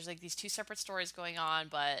baseball. So there's like these two separate stories going on,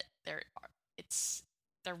 but they're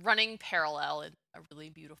running parallel in a really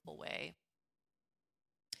beautiful way.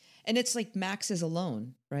 And it's like Max is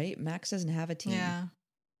alone, right? Max doesn't have a team. Yeah.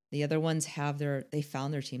 The other ones they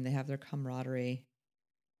found their team. They have their camaraderie.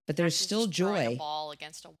 But there's Max is still just throwing joy. a ball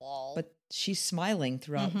against a wall. But she's smiling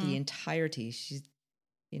throughout the entirety. She's,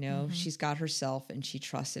 she's got herself and she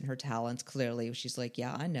trusts in her talents clearly. She's like,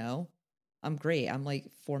 yeah, I know. I'm great. I'm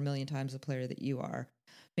like 4 million times the player that you are.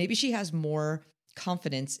 Maybe she has more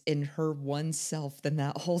confidence in her one self than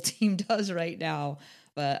that whole team does right now.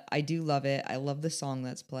 But I do love it. I love the song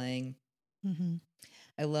that's playing. Mm-hmm.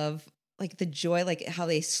 I love like the joy, like how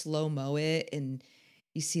they slow-mo it and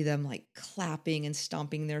you see them like clapping and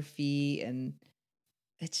stomping their feet. And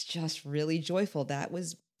it's just really joyful. That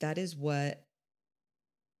is what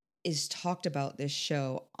is talked about this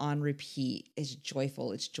show on repeat. It's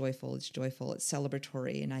joyful. It's joyful. It's joyful. It's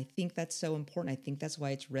celebratory. And I think that's so important. I think that's why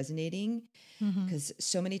it's resonating because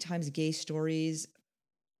so many times gay stories,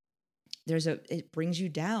 it brings you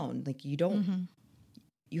down. Like you don't,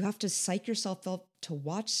 you have to psych yourself up to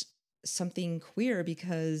watch something queer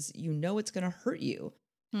because you know it's going to hurt you.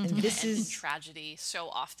 And this is tragedy so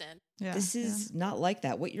often. Yeah, this is not like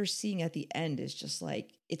that. What you're seeing at the end is just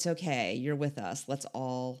like, it's okay. You're with us. Let's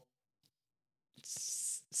all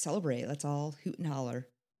celebrate. Let's all hoot and holler.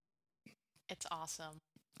 It's awesome.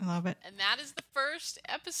 I love it. And that is the first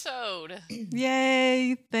episode.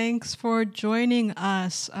 Yay. Thanks for joining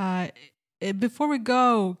us. Before we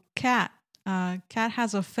go, Kat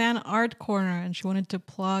has a fan art corner and she wanted to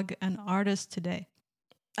plug an artist today.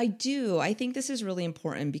 I do. I think this is really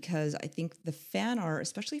important because I think the fan art,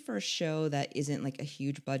 especially for a show that isn't like a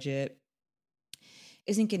huge budget,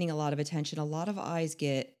 isn't getting a lot of attention. A lot of eyes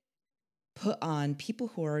get put on people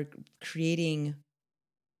who are creating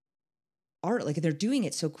art. Like they're doing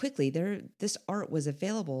it so quickly. This art was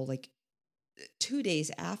available like 2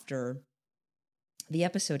 days after the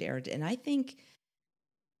episode aired. And I think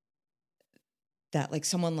that like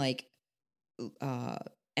someone like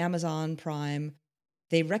Amazon Prime,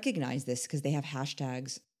 they recognize this because they have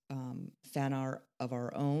hashtags, fan art of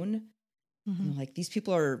our own. And like these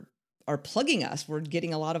people are plugging us. We're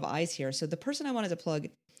getting a lot of eyes here. So the person I wanted to plug,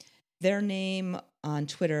 their name on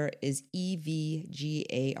Twitter is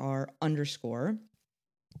EVGAR_.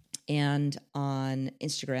 And on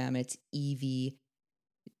Instagram, it's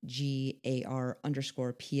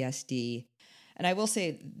EVGAR_PSD. And I will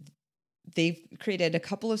say they've created a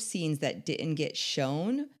couple of scenes that didn't get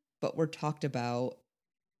shown, but were talked about.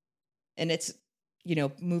 And it's,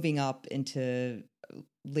 moving up into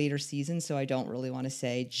later seasons. So I don't really want to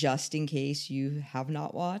say just in case you have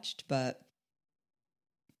not watched, but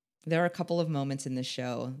there are a couple of moments in the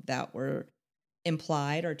show that were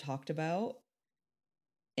implied or talked about.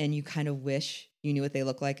 And you kind of wish you knew what they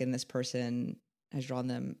look like. And this person has drawn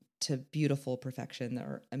them to beautiful perfection.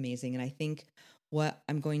 They're amazing. And I think what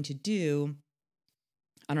I'm going to do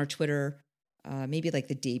on our Twitter, maybe like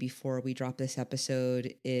the day before we drop this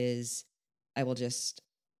episode, is I will just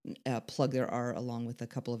plug their art along with a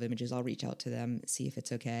couple of images. I'll reach out to them, see if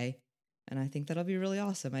it's okay. And I think that'll be really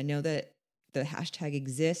awesome. I know that the hashtag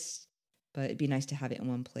exists, but it'd be nice to have it in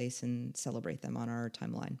one place and celebrate them on our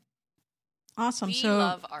timeline. Awesome. We So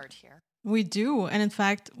love art here. we do. And in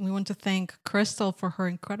fact, we want to thank Crystal for her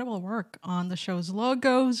incredible work on the show's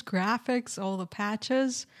logos, graphics, all the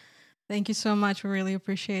patches. Thank you so much. We really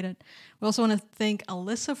appreciate it. We also want to thank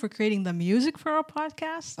Alyssa for creating the music for our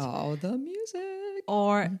podcast. Oh, the music.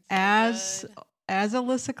 Or as good.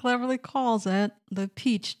 Alyssa cleverly calls it, the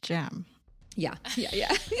Peach Jam. Yeah.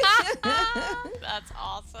 That's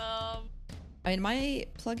awesome. And my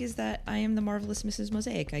plug is that I am the Marvelous Mrs.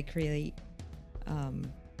 Mosaic. I create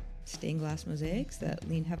stained glass mosaics that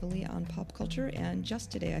lean heavily on pop culture. And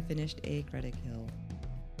just today I finished a Greta Hill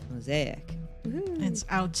mosaic. Woohoo. It's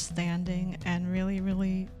outstanding and really,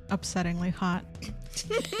 really upsettingly hot.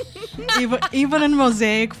 even in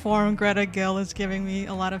mosaic form, Greta Gill is giving me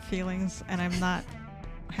a lot of feelings, and I'm not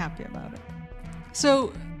happy about it.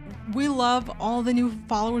 So we love all the new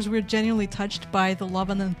followers. We're genuinely touched by the love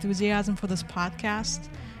and enthusiasm for this podcast.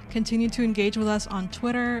 Continue to engage with us on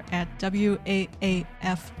Twitter at WAAFpod.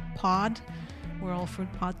 We're All Fruit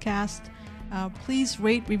Podcast. Please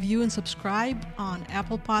rate, review, and subscribe on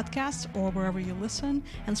Apple Podcasts or wherever you listen,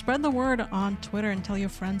 and spread the word on Twitter and tell your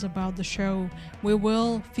friends about the show. We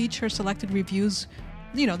will feature selected reviews,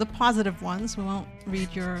 the positive ones. We won't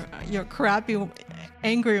read your crappy,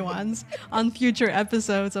 angry ones on future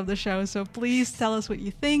episodes of the show. So please tell us what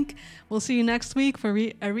you think. We'll see you next week for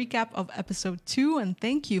a recap of episode 2, and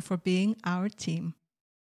thank you for being our team.